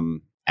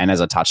 And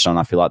as I touched on,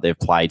 I feel like they've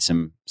played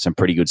some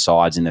pretty good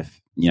sides in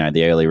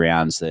the early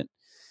rounds that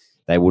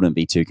they wouldn't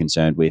be too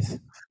concerned with.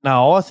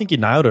 No, I think you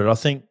nailed it. I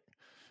think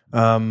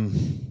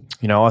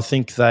I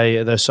think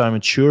they're so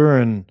mature,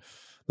 and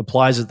the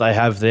players that they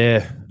have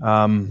there,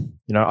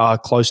 are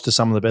close to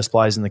some of the best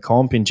players in the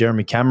comp. In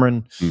Jeremy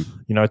Cameron,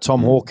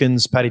 Tom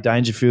Hawkins, Paddy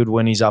Dangerfield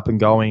when he's up and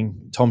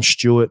going, Tom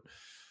Stewart.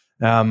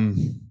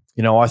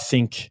 I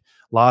think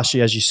last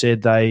year, as you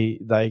said,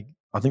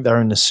 I think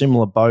they're in a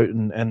similar boat,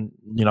 and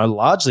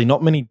largely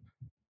not many,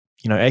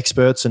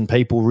 experts and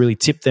people really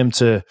tipped them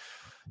to,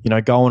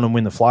 go on and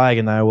win the flag,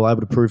 and they were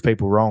able to prove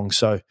people wrong.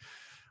 So,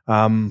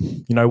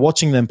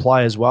 watching them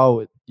play as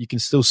well, you can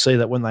still see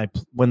that when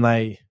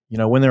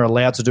they're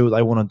allowed to do what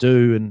they want to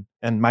do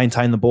and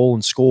maintain the ball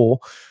and score,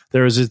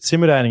 they're as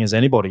intimidating as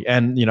anybody.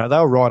 And they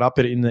were right up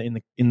it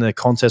in the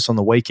contest on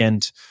the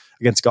weekend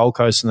against Gold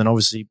Coast, and then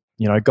obviously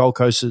Gold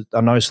Coast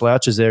are no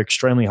slouches. They're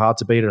extremely hard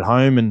to beat at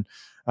home, and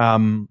they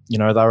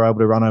were able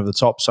to run over the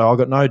top. So I've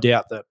got no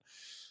doubt that,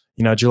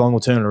 Geelong will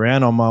turn it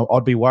around.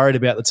 I'd be worried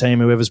about the team,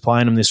 whoever's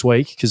playing them this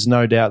week, because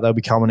no doubt they'll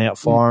be coming out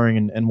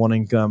firing and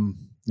wanting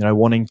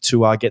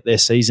to get their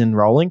season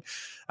rolling.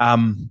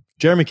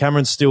 Jeremy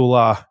Cameron's still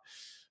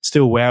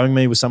wowing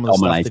me with some of the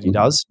stuff that he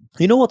does.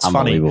 You know what's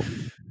funny?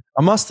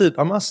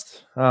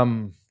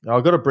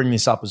 I've got to bring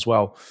this up as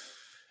well.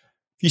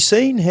 Have you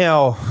seen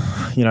how,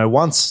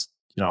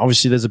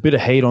 obviously there's a bit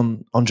of heat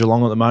on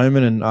Geelong at the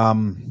moment, and I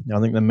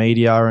think the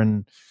media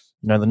and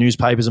the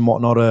newspapers and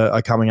whatnot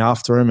are coming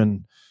after him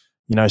and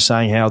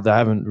saying how they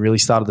haven't really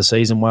started the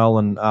season well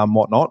and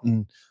whatnot.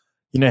 And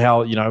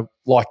how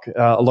like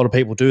a lot of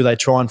people do, they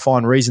try and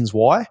find reasons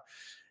why.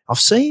 I've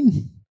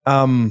seen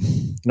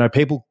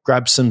people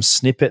grab some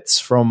snippets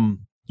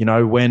from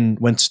when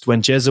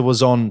Jezza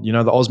was on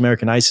the Oz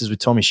American Aces with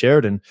Tommy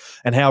Sheridan,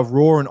 and how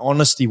raw and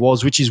honest he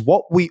was, which is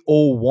what we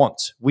all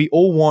want. We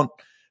all want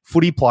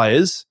footy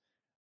players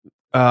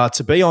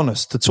to be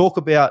honest, to talk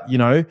about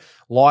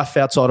life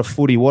outside of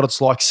footy, what it's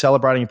like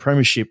celebrating a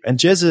premiership. And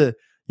Jezza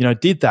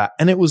did that.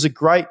 And it was a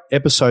great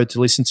episode to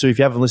listen to. If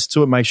you haven't listened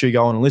to it, make sure you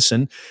go on and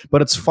listen.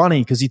 But it's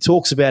funny because he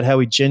talks about how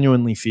he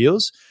genuinely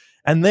feels.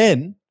 And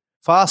then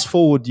fast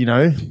forward,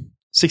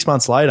 6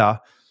 months later,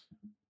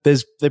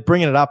 they're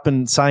bringing it up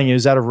and saying,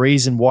 is that a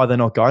reason why they're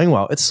not going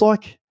well? It's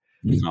like,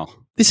 no.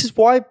 This is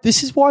why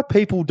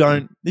people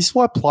don't, this is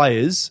why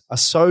players are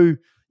so,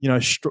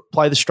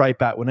 play the straight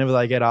bat whenever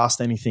they get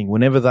asked anything,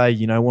 whenever they,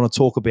 want to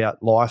talk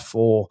about life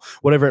or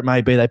whatever it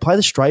may be, they play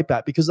the straight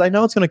bat because they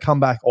know it's going to come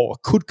back or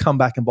could come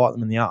back and bite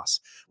them in the ass.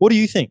 What do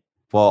you think?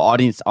 Well,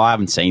 I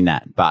haven't seen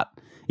that, but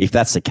if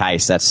that's the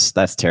case,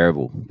 that's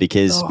terrible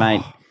because,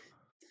 mate,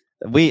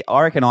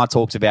 I reckon I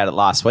talked about it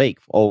last week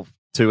or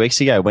 2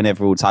 weeks ago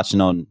whenever we were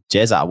touching on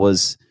Jezza,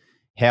 was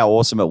how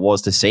awesome it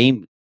was to see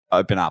him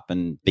open up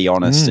and be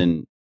honest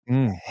and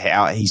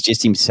how he's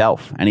just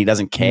himself and he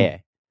doesn't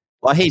care.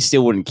 Like, he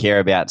still wouldn't care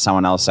about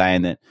someone else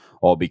saying that,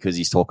 because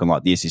he's talking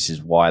like this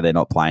is why they're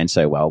not playing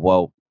so well.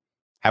 Well,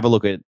 have a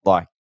look at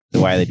like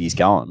the way that he's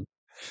going.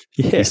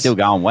 Yes. He's still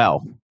going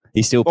well.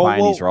 He's still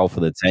playing his role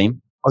for the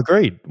team.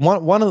 Agreed.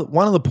 One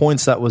of the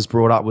points that was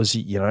brought up was,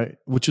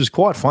 which was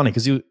quite funny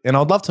because and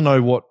I'd love to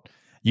know what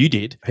you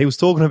did. He was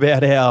talking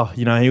about how,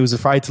 he was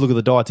afraid to look at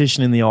the dietitian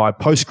in the eye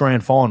post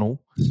grand final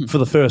for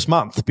the first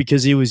month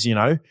because he was,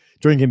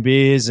 drinking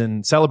beers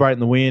and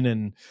celebrating the win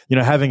and,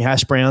 having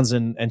hash browns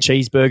and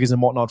cheeseburgers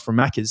and whatnot from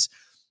Macca's.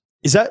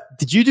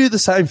 Did you do the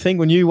same thing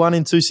when you won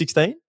in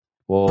 2016?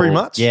 Well, pretty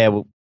much? Yeah,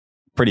 well,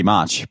 pretty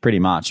much.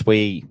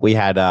 We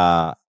had,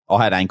 I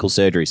had ankle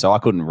surgery, so I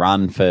couldn't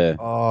run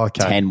for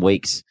 10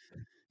 weeks.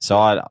 So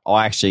I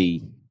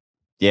actually,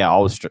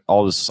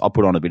 I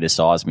put on a bit of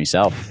size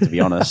myself, to be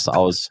honest. I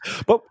was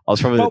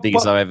probably the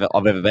biggest I've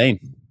ever been.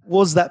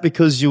 Was that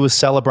because you were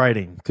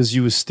celebrating? Because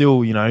you were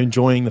still,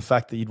 enjoying the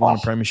fact that you'd won a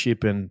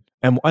premiership and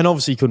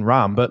obviously you couldn't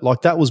run, but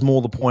like that was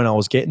more the point I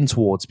was getting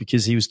towards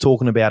because he was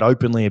talking about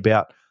openly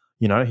about,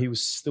 he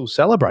was still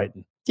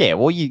celebrating. Yeah,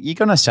 well, you're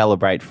going to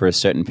celebrate for a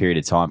certain period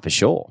of time for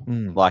sure.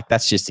 Like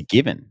that's just a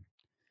given.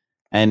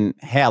 And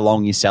how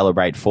long you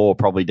celebrate for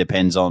probably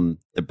depends on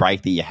the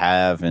break that you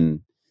have. And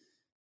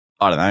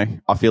I don't know.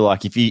 I feel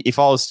like if you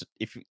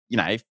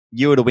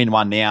were to win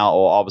one now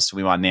or I was to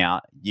win one now,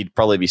 you'd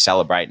probably be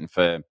celebrating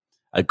for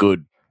a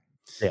good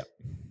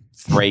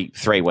 3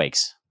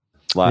 weeks.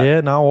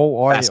 Like,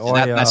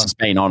 that's just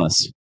being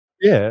honest.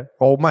 Yeah.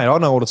 Well, mate, I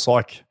know what it's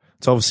like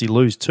to obviously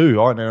lose too.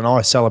 And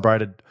I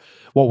celebrated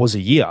what was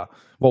the year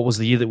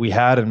that we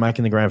had and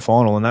making the grand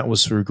final, and that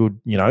was for a good,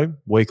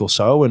 week or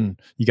so, and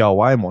you go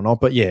away and whatnot.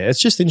 But yeah,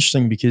 it's just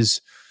interesting because,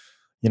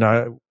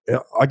 I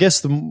guess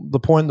the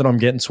point that I'm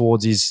getting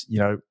towards is,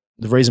 the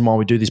reason why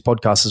we do this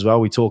podcast as well,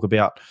 we talk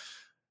about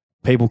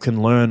people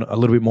can learn a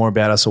little bit more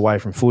about us away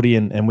from footy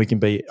and we can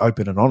be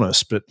open and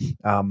honest. But,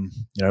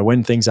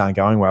 when things aren't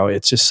going well,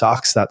 it just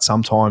sucks that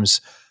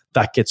sometimes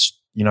that gets,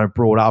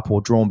 brought up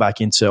or drawn back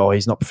into,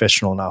 he's not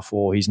professional enough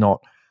or he's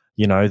not,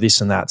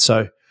 this and that.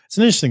 So it's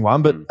an interesting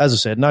one. But as I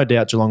said, no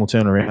doubt Geelong will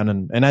turn around.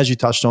 And as you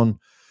touched on,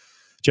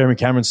 Jeremy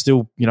Cameron's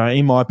still,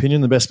 in my opinion,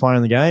 the best player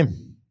in the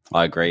game.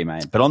 I agree,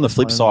 mate. But on the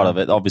flip side of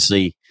it,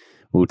 obviously,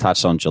 we'll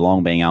touch on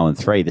Geelong being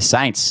 0-3. The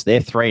Saints,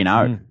 they're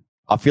 3-0.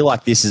 I feel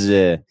like this is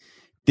a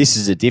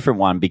different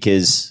one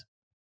because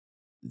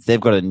they've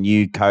got a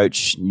new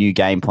coach, new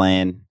game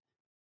plan.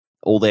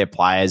 All their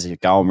players are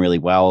going really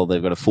well.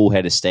 They've got a full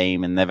head of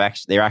steam, and they're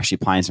actually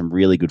playing some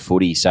really good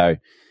footy. So,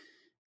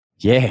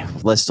 yeah,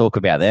 let's talk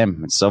about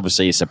them. It's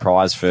obviously a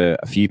surprise for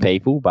a few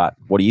people, but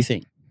what do you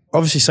think?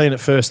 Obviously, seeing it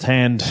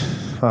firsthand,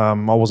 I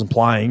wasn't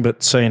playing,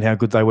 but seeing how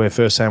good they were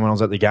firsthand when I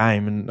was at the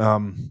game, and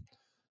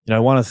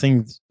one of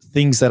the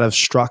things that have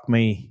struck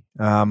me,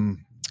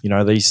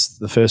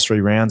 the first 3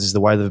 rounds is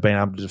the way they've been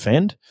able to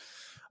defend.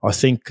 I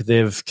think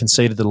they've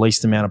conceded the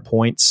least amount of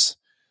points,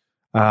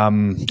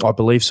 I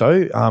believe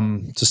so,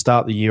 to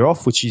start the year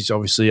off, which is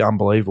obviously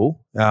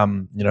unbelievable.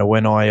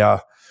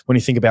 When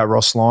you think about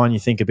Ross Lyon, you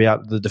think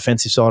about the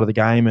defensive side of the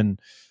game, and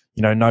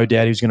no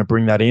doubt he was going to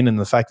bring that in, and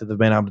the fact that they've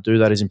been able to do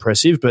that is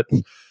impressive. But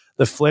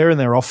the flair in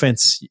their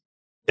offense,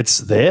 it's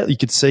there. You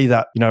could see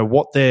that,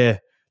 what they're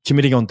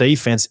committing on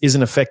defense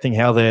isn't affecting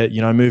how they're,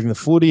 moving the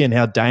footy and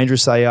how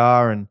dangerous they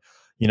are, and,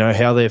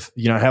 how they're,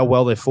 how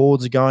well their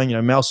forwards are going.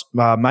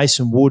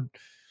 Mason Wood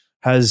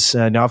has,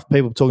 now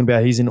people talking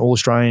about he's in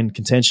All-Australian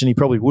contention. He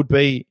probably would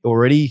be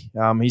already.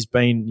 He's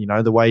been,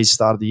 the way he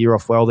started the year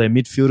off well. Their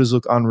midfielders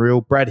look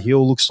unreal. Brad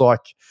Hill looks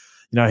like,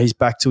 he's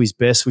back to his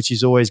best, which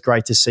is always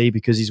great to see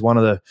because he's one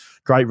of the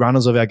great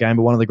runners of our game,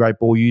 but one of the great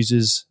ball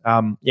users.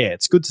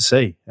 It's good to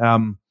see. I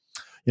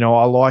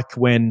like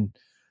when,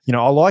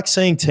 I like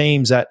seeing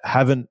teams that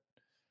haven't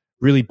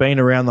really been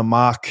around the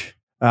mark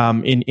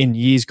in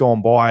years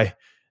gone by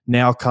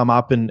now come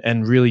up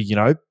and really,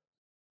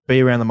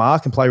 be around the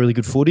mark and play really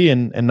good footy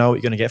and know what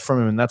you're going to get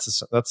from him. And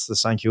that's the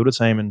St Kilda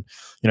team. And,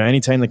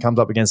 any team that comes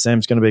up against them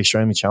is going to be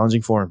extremely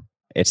challenging for him.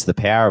 It's the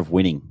power of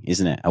winning,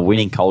 isn't it? A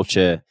winning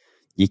culture.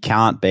 You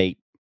can't beat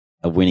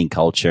a winning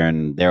culture,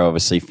 and they're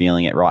obviously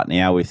feeling it right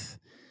now with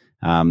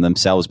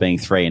themselves being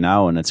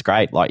 3-0, and it's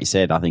great. Like you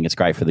said, I think it's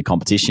great for the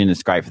competition.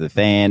 It's great for the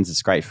fans.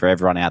 It's great for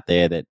everyone out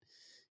there that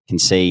can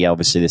see,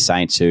 obviously, the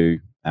Saints who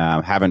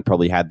haven't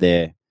probably had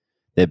their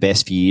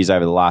best few years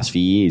over the last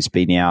few years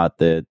be now at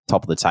the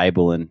top of the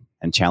table and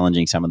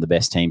challenging some of the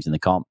best teams in the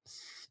comp.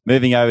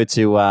 Moving over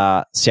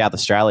to South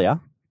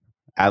Australia,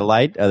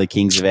 Adelaide are the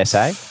Kings of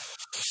SA.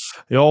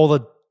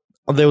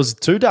 There was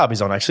 2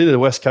 derbies on, actually, the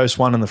West Coast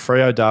one and the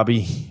Freo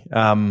derby.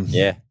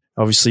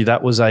 Obviously,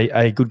 that was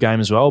a good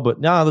game as well. But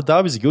no, the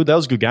derbies are good. That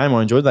was a good game.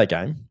 I enjoyed that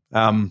game.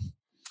 I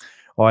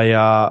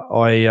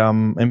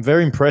am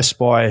very impressed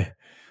by,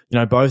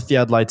 both the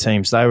Adelaide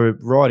teams. They were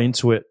right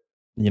into it,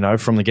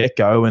 from the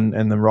get-go and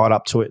then right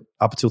up to it,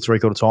 up until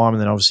three-quarter time.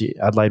 And then obviously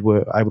Adelaide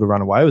were able to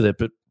run away with it.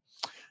 But,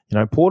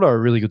 Port are a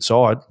really good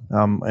side.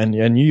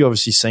 And you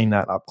obviously seen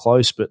that up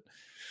close. But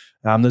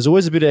there's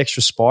always a bit of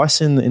extra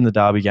spice in the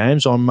derby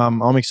games.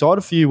 I'm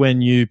excited for you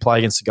when you play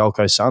against the Gold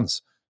Coast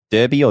Suns.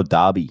 Derby or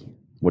derby?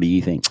 What do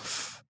you think?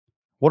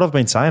 What I've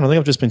been saying, I think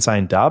I've just been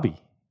saying derby.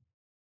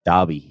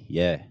 Derby,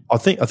 yeah. I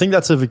think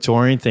that's a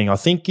Victorian thing. I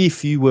think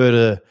if you were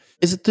to,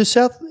 is it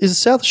South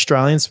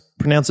Australians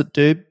pronounce it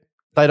derb?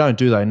 They don't,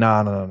 do they?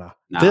 No. No,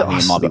 I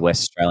think it might be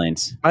West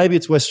Australians. Maybe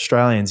it's West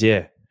Australians.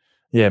 Yeah,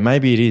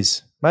 maybe it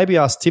is. Maybe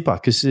ask Tipper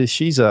because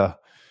she's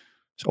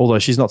although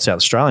she's not South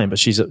Australian, but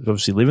she's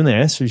obviously living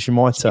there, so she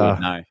might.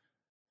 No,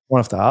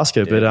 won't have to ask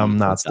her, but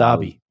no, it's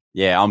derby.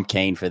 Yeah, I'm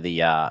keen for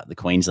the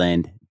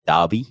Queensland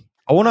derby.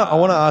 I want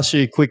to ask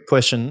you a quick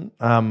question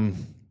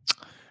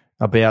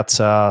about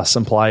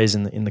some players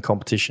in the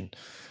competition.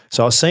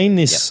 So I've seen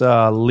this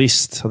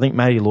list. I think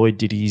Matty Lloyd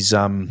did his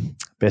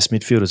best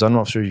midfielders. I'm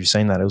not sure if you've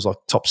seen that. It was like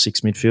top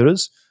 6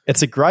 midfielders.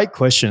 It's a great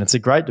question. It's a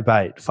great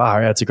debate.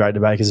 Far out, it's a great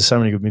debate because there's so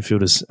many good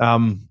midfielders.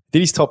 Did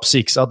his top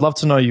 6. I'd love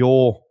to know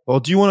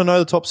do you want to know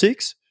the top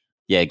 6?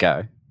 Yeah,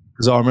 go.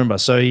 Because I remember.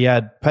 So he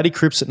had Paddy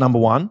Cripps at number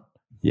 1.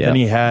 Yeah. Then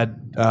he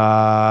had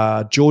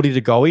Geordie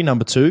De Goey,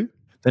 number 2.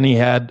 Then he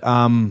had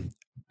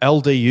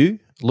LDU,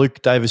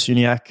 Luke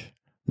Davis-Uniacke,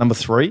 number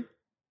 3.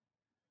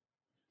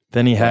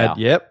 Then he had,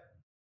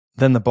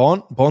 Then the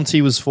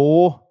Bonty was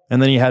 4.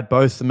 And then he had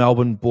both the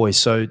Melbourne boys,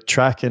 so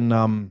Track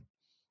and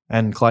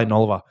Clayton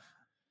Oliver.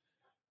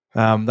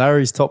 They were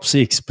his top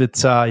 6.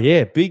 But,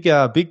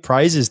 big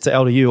praises to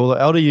LDU. Although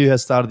LDU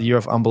has started the year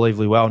off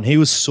unbelievably well, and he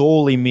was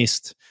sorely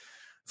missed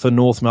for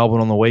North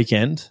Melbourne on the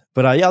weekend.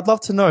 But, I'd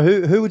love to know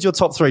who was your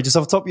top 3? Just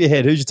off the top of your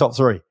head, who's your top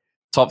 3?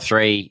 Top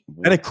 3.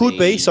 And it could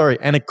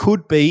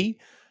be,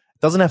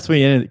 doesn't have to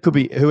be, it could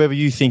be whoever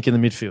you think in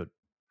the midfield.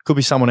 Could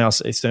be someone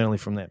else externally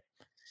from them.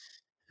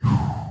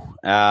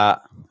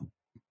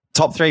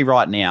 Top 3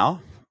 right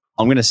now,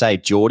 I'm going to say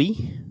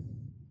Geordie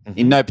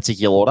in no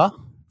particular order.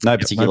 No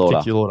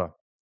particular order.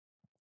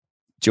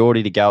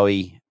 Geordie De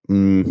Goey.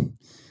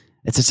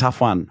 It's a tough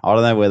one. I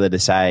don't know whether to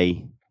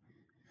say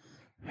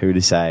who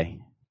to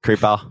say.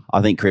 Cripper.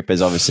 I think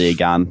Cripper's obviously a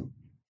gun.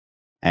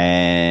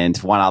 And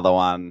one other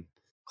one,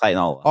 Clayton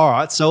Oliver. All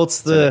right. So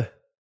it's okay.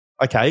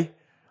 I'm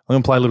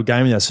going to play a little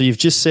game now. So you've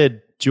just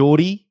said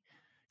Geordie,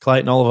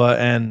 Clayton Oliver,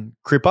 and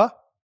Cripper.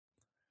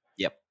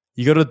 Yep.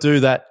 You got to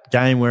do that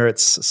game where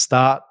it's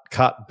start,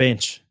 cut,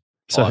 bench.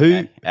 So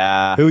who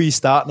are you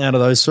starting out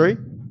of those 3?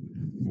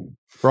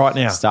 Right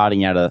now.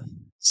 Starting out of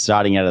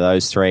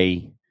those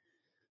 3,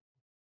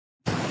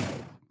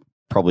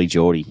 probably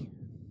Geordie.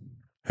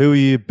 Who are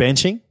you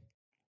benching?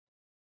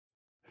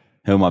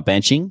 Who am I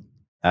benching?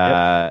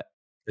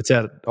 It's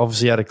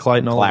obviously out of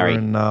Clayton Oliver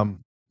and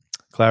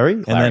Clary.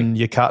 And then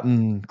you're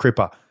cutting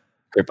Cripper.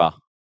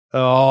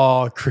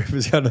 Oh,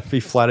 Cripper's going to be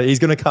flattered. He's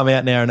going to come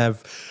out now and have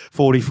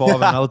 45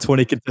 and another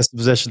 20 contested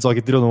possessions like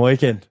he did on the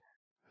weekend.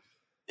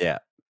 Yeah.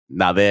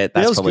 No, that's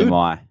probably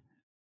good.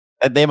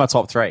 They're my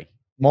top 3.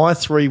 My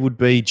 3 would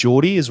be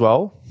Geordie as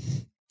well.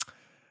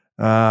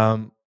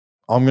 I'm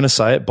going to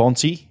say it,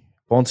 Bonty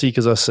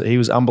because he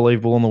was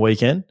unbelievable on the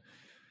weekend.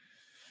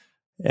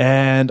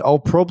 And I'll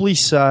probably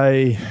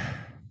say,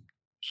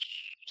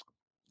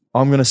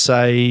 I'm going to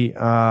say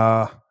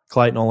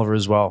Clayton Oliver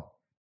as well.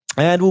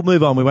 And we'll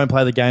move on. We won't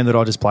play the game that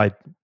I just played.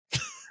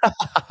 No,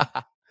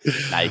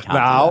 you can't.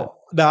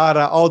 No,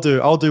 I'll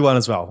do one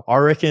as well. I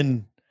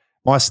reckon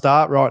My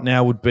start right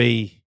now would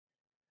be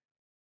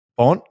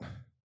Bont.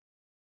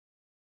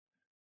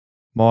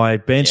 My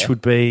bench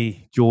would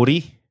be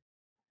Geordie.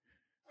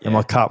 And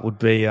my cut would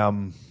be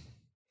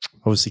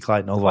obviously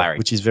Clayton Oliver,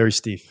 which is very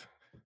stiff.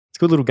 It's a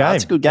good little game.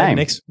 It's a good game.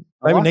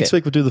 Maybe next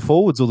week we'll do the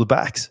forwards or the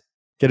backs.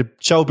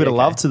 Show a bit of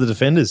love to the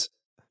defenders.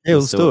 Yeah,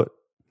 let's do it.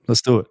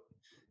 Let's do it.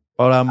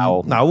 But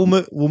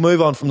we'll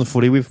move on from the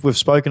footy. We've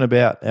spoken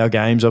about our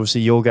games.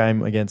 Obviously, your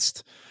game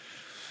against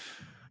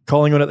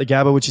Collingwood at the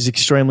Gabba, which is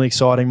extremely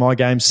exciting. My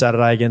game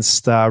Saturday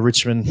against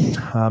Richmond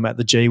at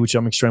the G, which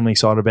I'm extremely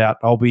excited about.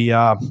 I'll be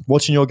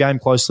watching your game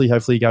closely.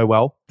 Hopefully, you go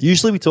well.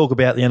 Usually, we talk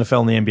about the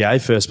NFL and the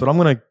NBA first, but I'm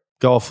going to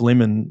go off a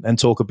limb and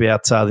talk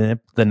about the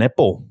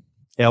netball,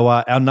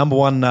 our number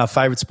one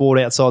favourite sport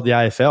outside the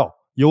AFL.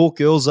 Your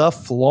girls are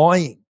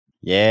flying.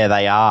 Yeah,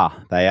 they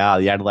are. They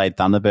are the Adelaide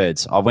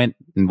Thunderbirds. I went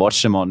and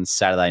watched them on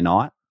Saturday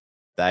night.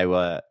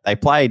 They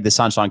played the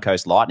Sunshine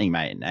Coast Lightning,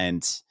 mate,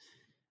 and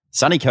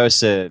Sunny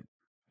Coast are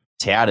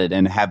touted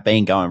and have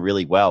been going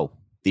really well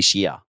this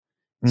year.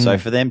 So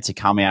for them to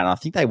come out, and I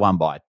think they won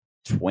by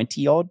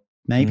 20 odd,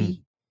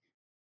 maybe.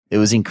 It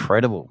was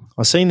incredible.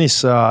 I seen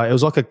this. It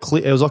was like a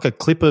clip. It was like a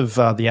clip of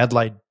the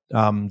Adelaide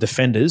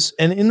defenders,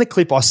 and in the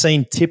clip, I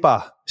seen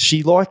Tipper.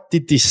 She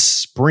did this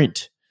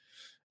sprint,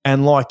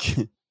 and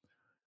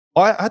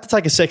I had to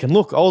take a second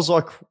look. I was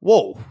like,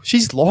 "Whoa,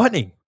 she's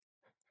lightning!"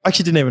 I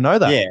actually didn't even know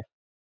that.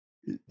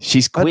 Yeah,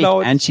 she's quick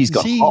and she's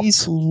got hops.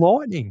 She's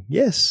lightning.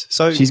 Yes,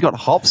 so she's got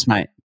hops,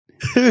 mate.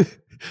 Who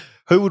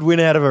would win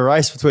out of a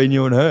race between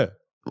you and her?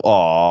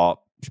 Oh,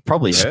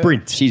 probably her.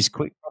 Sprint. She's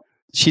quick.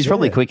 She's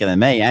probably quicker than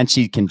me, and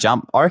she can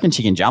jump. I reckon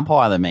she can jump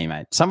higher than me,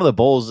 mate. Some of the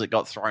balls that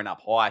got thrown up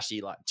high,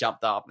 she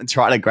jumped up and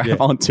tried to grab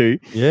onto.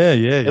 Yeah.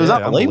 It was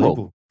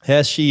unbelievable.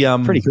 How's she?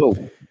 Pretty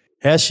cool.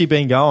 How's she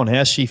been going?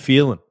 How's she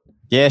feeling?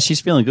 Yeah,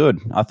 she's feeling good.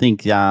 I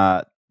think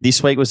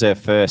this week was her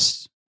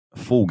first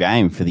full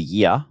game for the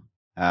year.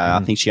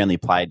 I think she only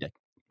played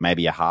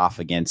maybe a half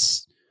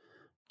against,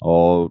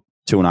 or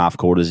 2.5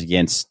 quarters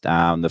against the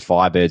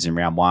Firebirds in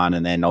round one,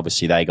 and then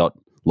obviously they got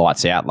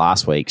lights out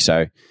last week,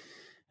 so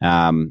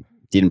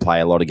didn't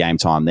play a lot of game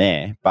time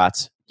there.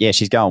 But yeah,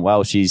 she's going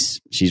well. She's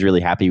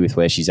really happy with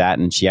where she's at,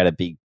 and she had a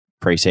big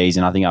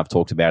preseason. I think I've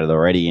talked about it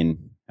already, and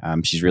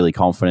she's really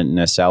confident in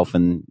herself,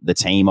 and the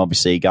team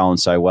obviously going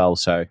so well.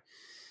 So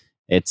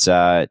it's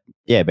been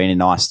a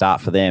nice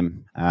start for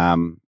them. A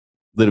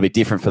little bit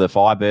different for the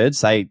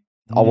Firebirds. I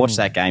watched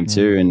that game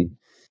too, and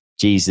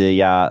geez,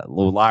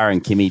 Lara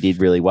and Kimmy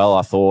did really well,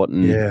 I thought,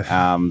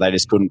 and they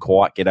just couldn't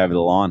quite get over the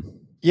line.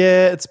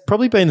 Yeah, it's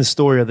probably been the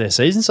story of their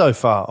season so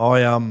far.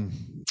 I'm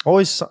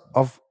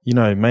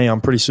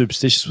pretty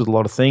superstitious with a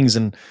lot of things,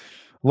 and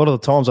a lot of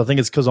the times I think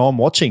it's because I'm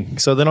watching.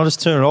 So then I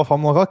just turn it off.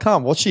 I'm like, I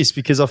can't watch this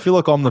because I feel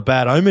like I'm the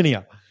bad omen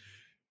here.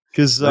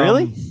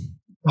 Really?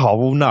 Oh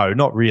well, no,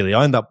 not really.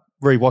 I end up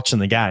rewatching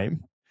the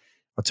game.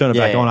 I turn it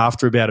back on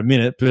after about a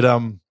minute,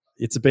 but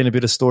it's been a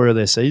bit of story of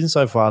their season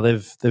so far.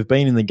 They've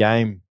been in the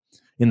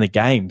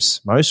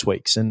games most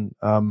weeks, and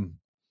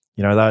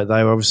they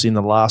were obviously in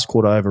the last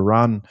quarter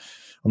overrun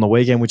on the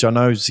weekend, which I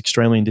know is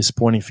extremely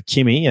disappointing for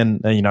Kimmy.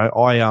 And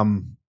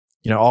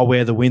I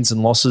wear the wins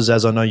and losses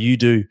as I know you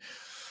do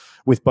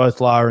with both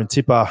Lara and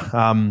Tipper,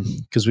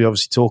 because we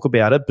obviously talk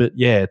about it. But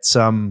yeah, it's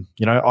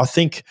I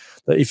think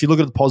that if you look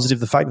at the positive,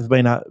 the fact that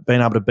they've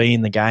been able to be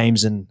in the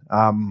games and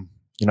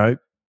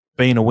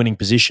be in a winning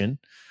position,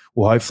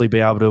 will hopefully be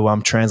able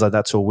to translate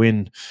that to a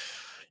win,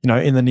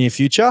 in the near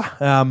future.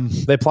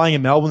 They're playing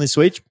in Melbourne this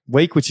week,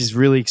 which is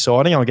really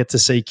exciting. I'll get to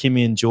see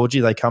Kimmy and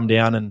Georgie. They come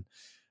down,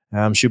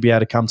 and she'll be able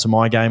to come to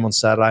my game on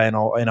Saturday, and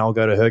I'll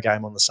go to her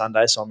game on the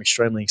Sunday. So I'm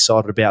extremely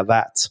excited about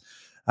that.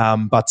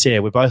 But yeah,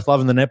 we're both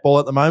loving the netball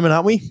at the moment,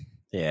 aren't we?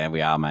 Yeah,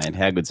 we are, mate.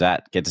 How good's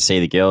that? Get to see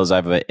the girls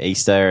over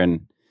Easter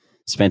and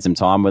spend some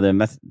time with them.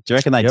 Do you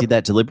reckon they did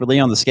that deliberately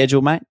on the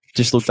schedule, mate?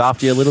 Just looked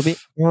after you a little bit?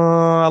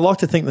 I like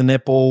to think the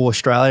Netball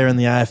Australia and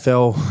the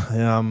AFL,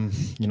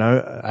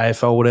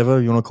 AFL,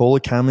 whatever you want to call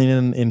it, came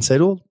in and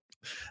said, well,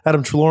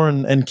 Adam Treloar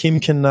and Kim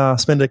can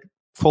spend a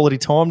quality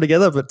time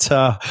together, but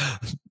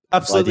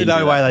absolutely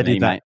no way they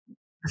did that.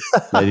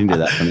 They didn't do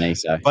that for me.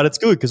 So, but it's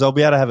good because I'll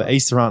be able to have an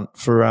Easter hunt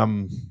for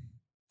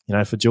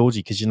for Georgie,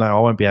 because I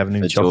won't be having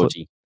any chocolate.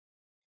 Georgie.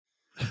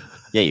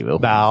 Yeah, you will.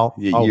 No,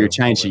 you're a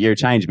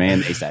change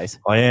man these days.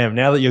 I am.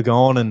 Now that you're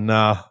gone, and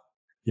I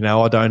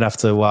don't have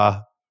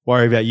to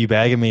worry about you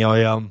bagging me.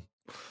 I've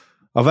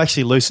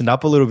actually loosened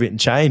up a little bit and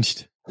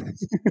changed.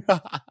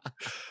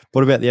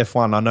 What about the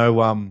F1? I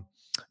know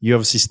you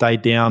obviously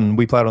stayed down.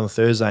 We played on the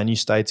Thursday, and you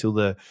stayed till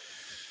the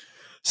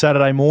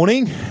Saturday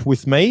morning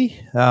with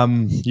me.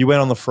 You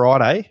went on the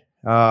Friday.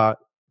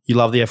 You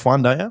love the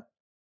F1, don't you?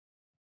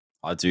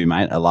 I do,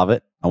 mate. I love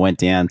it. I went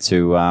down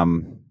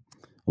to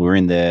we were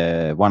in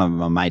one of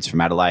my mates from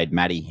Adelaide,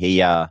 Matty. He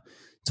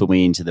took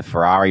me into the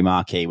Ferrari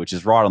marquee, which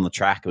is right on the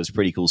track. It was a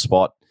pretty cool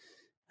spot.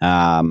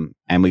 And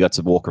we got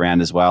to walk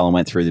around as well and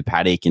went through the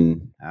paddock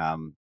and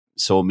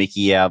saw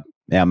Mickey, our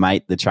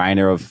mate,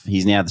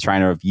 he's now the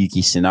trainer of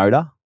Yuki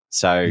Tsunoda.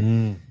 So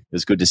it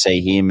was good to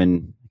see him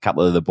and a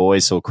couple of the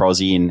boys, saw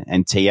Crosby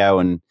and Tio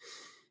and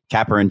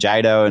Kappa and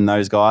Jado and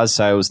those guys.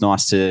 So it was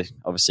nice to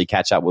obviously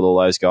catch up with all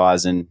those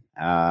guys and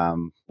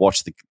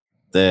watch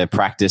the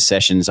practice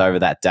sessions over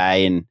that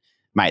day. And,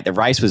 mate, the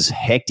race was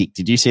hectic.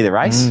 Did you see the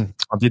race?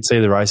 I did see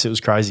the race. It was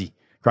crazy.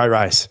 Great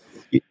race.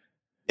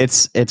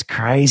 It's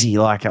crazy.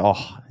 Like,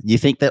 you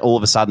think that all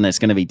of a sudden it's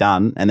going to be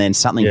done and then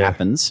something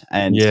happens.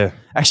 And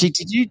actually,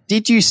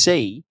 did you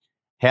see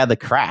how the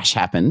crash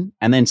happened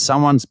and then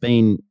someone's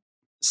been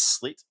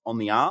slit on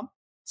the arm?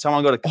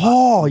 Someone got a cut.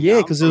 Oh, yeah,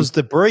 because there was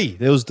debris.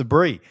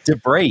 Debris.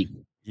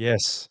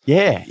 Yes.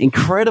 Yeah,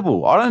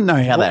 incredible. I don't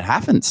know how that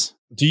happens.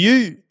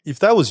 If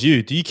that was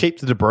you, do you keep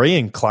the debris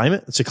and claim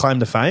it? It's a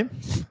claim to fame?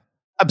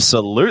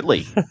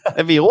 Absolutely.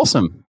 That'd be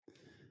awesome.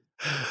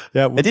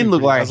 Yeah, it didn't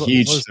look like a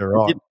huge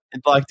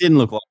didn't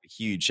look like a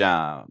huge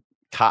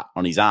cut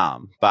on his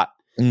arm, but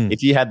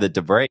if you had the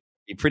debris,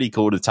 it'd be pretty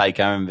cool to take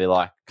home and be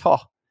like,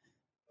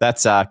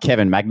 that's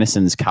Kevin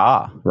Magnussen's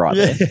car right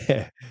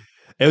there.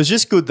 It was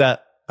just good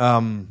that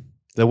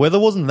the weather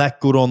wasn't that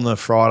good on the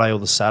Friday or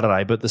the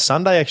Saturday, but the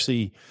Sunday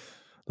actually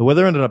the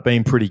weather ended up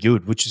being pretty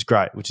good, which is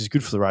great, which is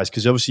good for the race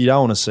because obviously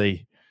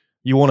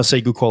you want to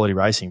see good quality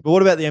racing. But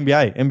what about the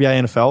NBA,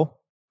 NFL?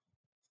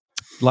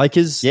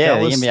 Lakers,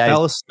 Dallas, the NBA.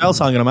 Dallas aren't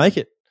going to make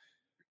it.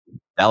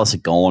 Dallas are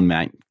gone,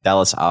 mate.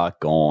 Dallas are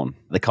gone.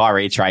 The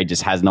Kyrie trade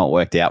just has not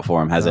worked out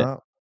for him, has it?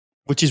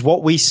 Which is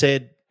what we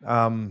said.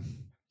 I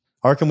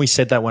reckon we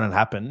said that when it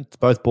happened.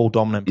 Both ball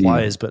dominant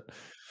players, but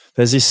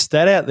there's this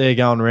stat out there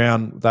going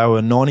around. They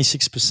were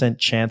 96%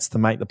 chance to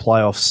make the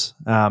playoffs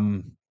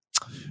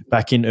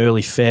back in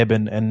early Feb,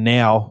 and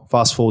now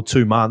fast forward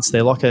 2 months,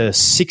 they're like a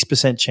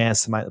 6%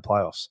 chance to make the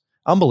playoffs.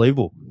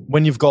 Unbelievable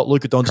when you've got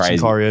Luka Doncic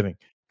and Kyrie Irving.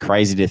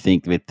 Crazy to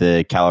think with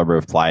the caliber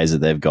of players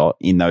that they've got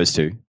in those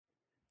two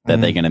that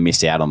they're going to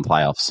miss out on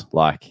playoffs.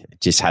 Like, it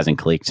just hasn't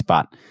clicked.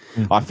 But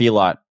I feel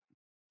like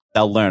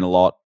they'll learn a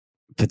lot.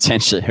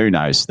 Potentially, who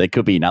knows? There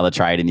could be another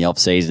trade in the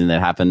offseason that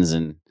happens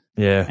and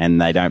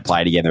they don't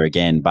play together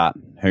again, but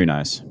who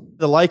knows?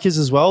 The Lakers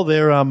as well,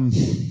 they're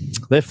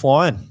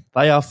flying.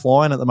 They are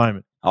flying at the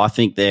moment. I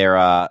think they're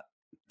a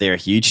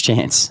huge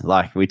chance.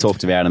 Like, we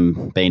talked about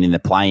them being in the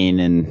play-in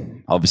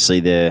and obviously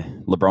the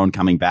LeBron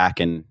coming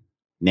back, and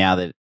now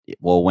that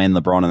when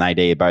LeBron and AD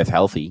are both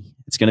healthy,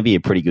 it's going to be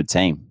a pretty good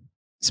team,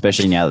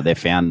 especially now that they've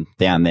found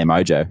down their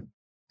mojo.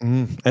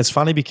 It's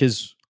funny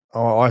because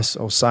I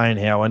was saying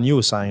how, and you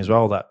were saying as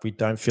well, that we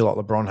don't feel like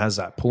LeBron has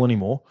that pull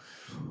anymore.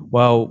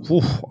 Well,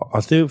 I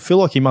feel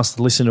like he must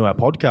have listened to our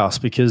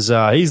podcast because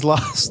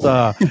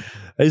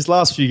his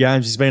last few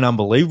games he's been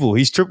unbelievable.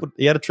 He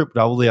had a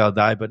triple-double the other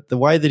day, but the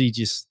way that he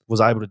just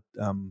was able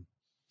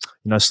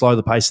to slow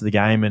the pace of the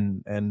game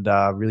and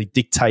really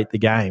dictate the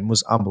game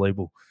was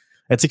unbelievable.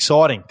 It's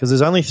exciting because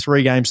there's only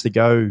 3 games to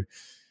go,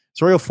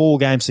 3 or 4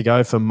 games to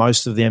go for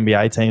most of the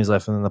NBA teams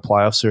left in the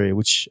playoffs area,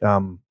 which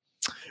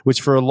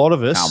for a lot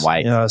of us,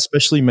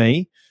 especially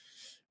me,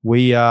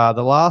 we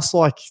the last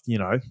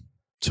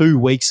 2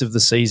 weeks of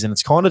the season,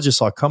 it's kind of just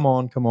like, come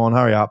on,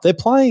 hurry up. They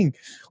play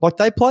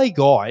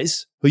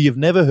guys who you've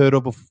never heard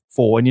of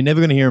before and you're never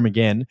going to hear them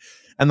again,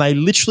 and they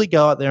literally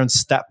go out there and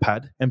stat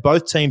pad, and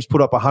both teams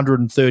put up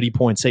 130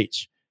 points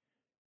each.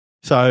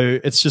 So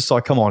it's just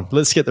like, come on,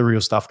 let's get the real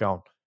stuff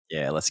going.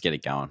 Yeah, let's get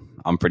it going.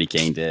 I'm pretty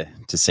keen to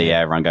see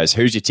how everyone goes.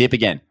 Who's your tip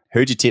again?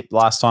 Who'd you tip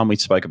last time we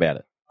spoke about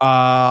it?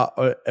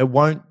 It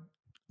won't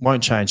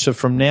change. So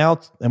from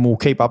now, and we'll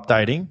keep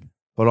updating,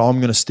 but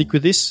I'm going to stick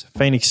with this,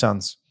 Phoenix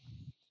Suns.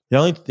 The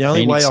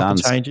only way I can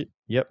change it,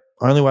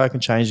 only way I can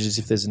change it is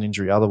if there's an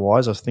injury.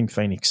 Otherwise, I think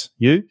Phoenix.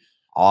 You?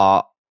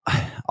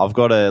 I've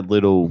got a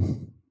little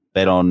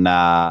bet on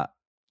the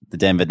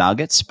Denver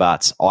Nuggets,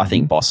 but I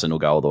think Boston will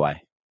go all the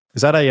way.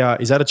 Is that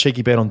a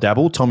cheeky bet on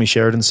Dabble? Tommy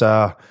Sheridan's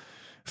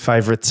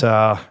favorite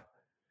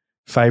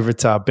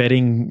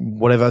betting,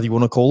 whatever you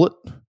want to call it.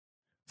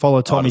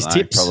 Follow Tommy's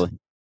tips. Probably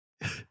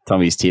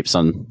Tommy's tips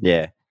on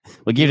We're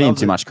giving him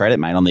too much credit,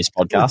 mate, on this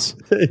podcast.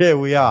 Yeah,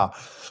 we are.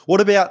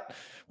 What about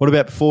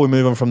before we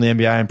move on from the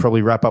NBA and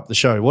probably wrap up the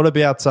show? What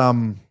about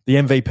the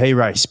MVP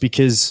race?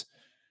 Because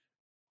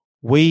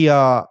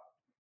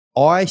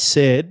I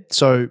said,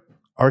 so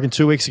I reckon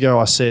 2 weeks ago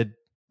I said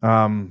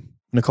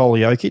Nikola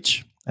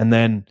Jokic, and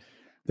then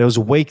there was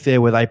a week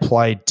there where they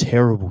played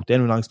terrible.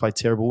 Denver Nuggets played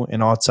terrible,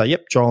 and I'd say,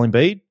 yep, Joel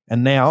Embiid.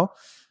 And now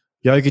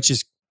Jokic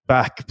is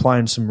back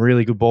playing some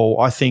really good ball.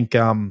 I think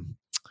now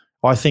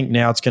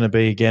it's going to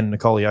be again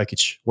Nikola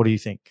Jokic. What do you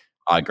think?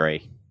 I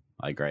agree.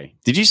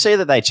 Did you see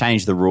that they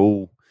changed the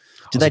rule?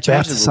 Did they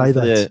change the rule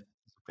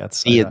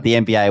for the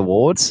NBA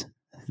awards?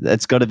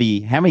 That's got to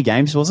be, how many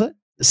games was it?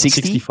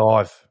 60?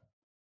 65.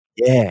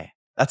 Yeah,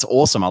 that's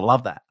awesome. I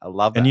love that.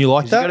 And you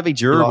like that? You've got to be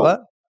durable. Like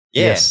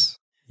Yes.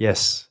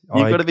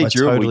 You've got to be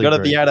durable. Totally You've got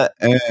to be able to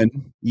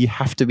earn. You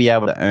have to be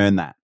able to earn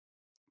that.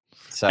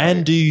 So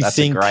that's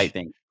a great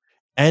thing.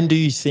 And do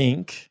you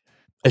think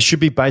it should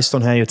be based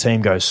on how your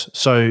team goes?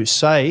 So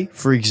say,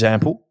 for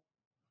example,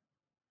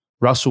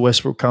 Russell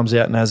Westbrook comes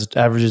out and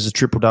averages a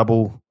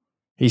triple-double.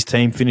 His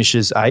team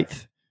finishes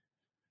 8th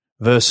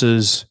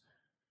versus,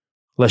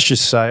 let's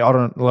just say, I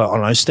don't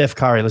know, Steph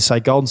Curry. Let's say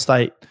Golden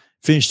State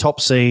finished top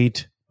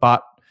seed,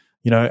 but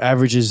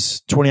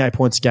averages 28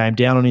 points a game,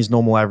 down on his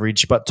normal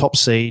average, but top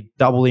seed,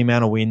 double the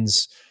amount of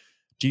wins.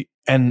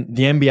 And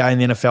the NBA and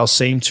the NFL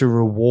seem to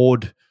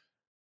reward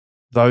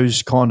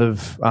those kind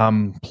of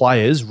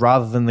players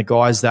rather than the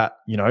guys that,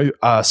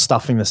 are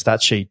stuffing the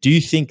stat sheet. Do you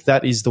think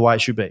that is the way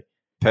it should be?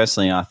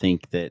 Personally, I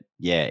think that,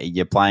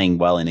 you're playing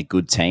well in a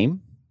good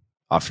team.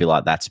 I feel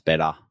like that's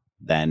better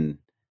than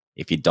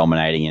if you're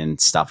dominating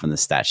and stuffing the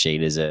stat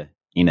sheet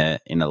in a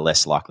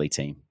less likely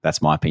team.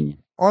 That's my opinion.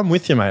 I'm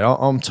with you, mate.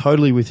 I'm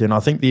totally with you. And I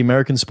think the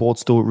American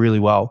sports do it really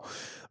well.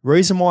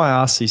 Reason why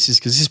I ask this is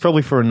because this is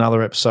probably for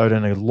another episode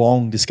and a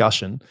long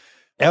discussion.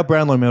 Our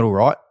Brownlow medal,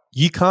 right?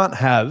 You can't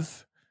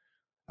have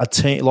a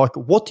team like,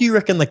 what do you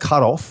reckon the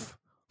cutoff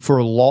for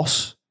a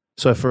loss?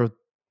 So for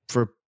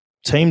a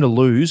team to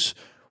lose,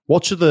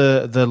 what should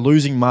the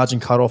losing margin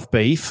cutoff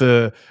be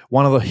for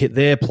one of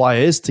their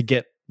players to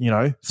get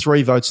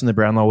 3 votes in the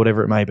Brownlow,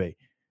 whatever it may be?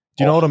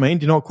 Do you know what I mean?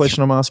 Do you know what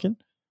question I'm asking?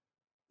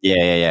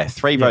 Yeah.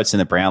 3 votes in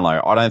the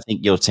Brownlow. I don't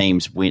think your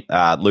team's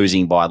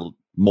losing by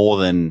more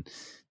than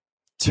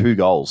 2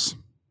 goals.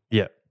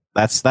 Yeah,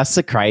 that's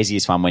the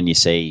craziest one when you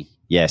see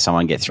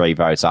someone get 3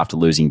 votes after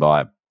losing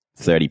by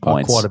 30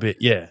 points. Quite a bit.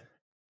 Yeah.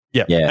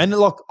 And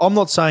look, I'm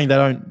not saying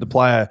the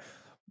player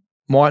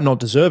might not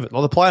deserve it.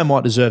 Well, the player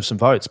might deserve some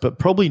votes, but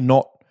probably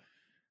not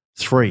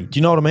 3. Do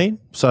you know what I mean?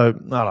 So I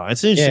don't know.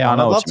 It's interesting. Yeah, I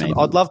know what you mean.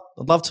 I'd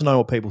love to know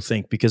what people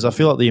think because I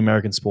feel like the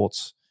American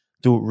sports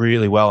do it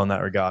really well in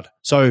that regard.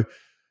 So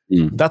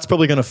that's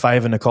probably going to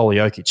favour Nikola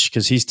Jokic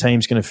because his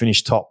team's going to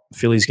finish top.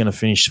 Philly's going to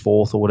finish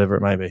 4th or whatever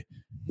it may be.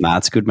 Nah,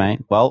 that's good,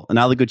 mate. Well,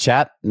 another good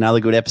chat, another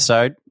good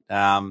episode.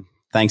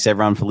 Thanks,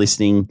 everyone, for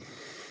listening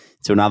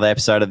to another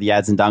episode of the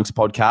Ads and Dunks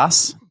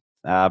podcast,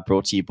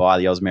 brought to you by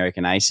the Oz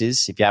American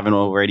Aces. If you haven't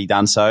already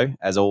done so,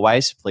 as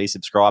always, please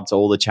subscribe to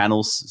all the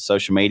channels,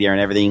 social media and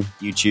everything,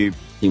 YouTube.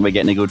 I think we're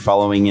getting a good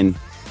following and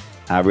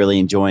really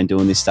enjoying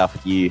doing this stuff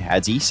with you,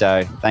 Adsy.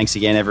 So thanks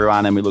again,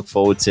 everyone, and we look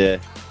forward to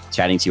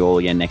chatting to you all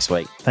again next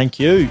week. Thank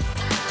you.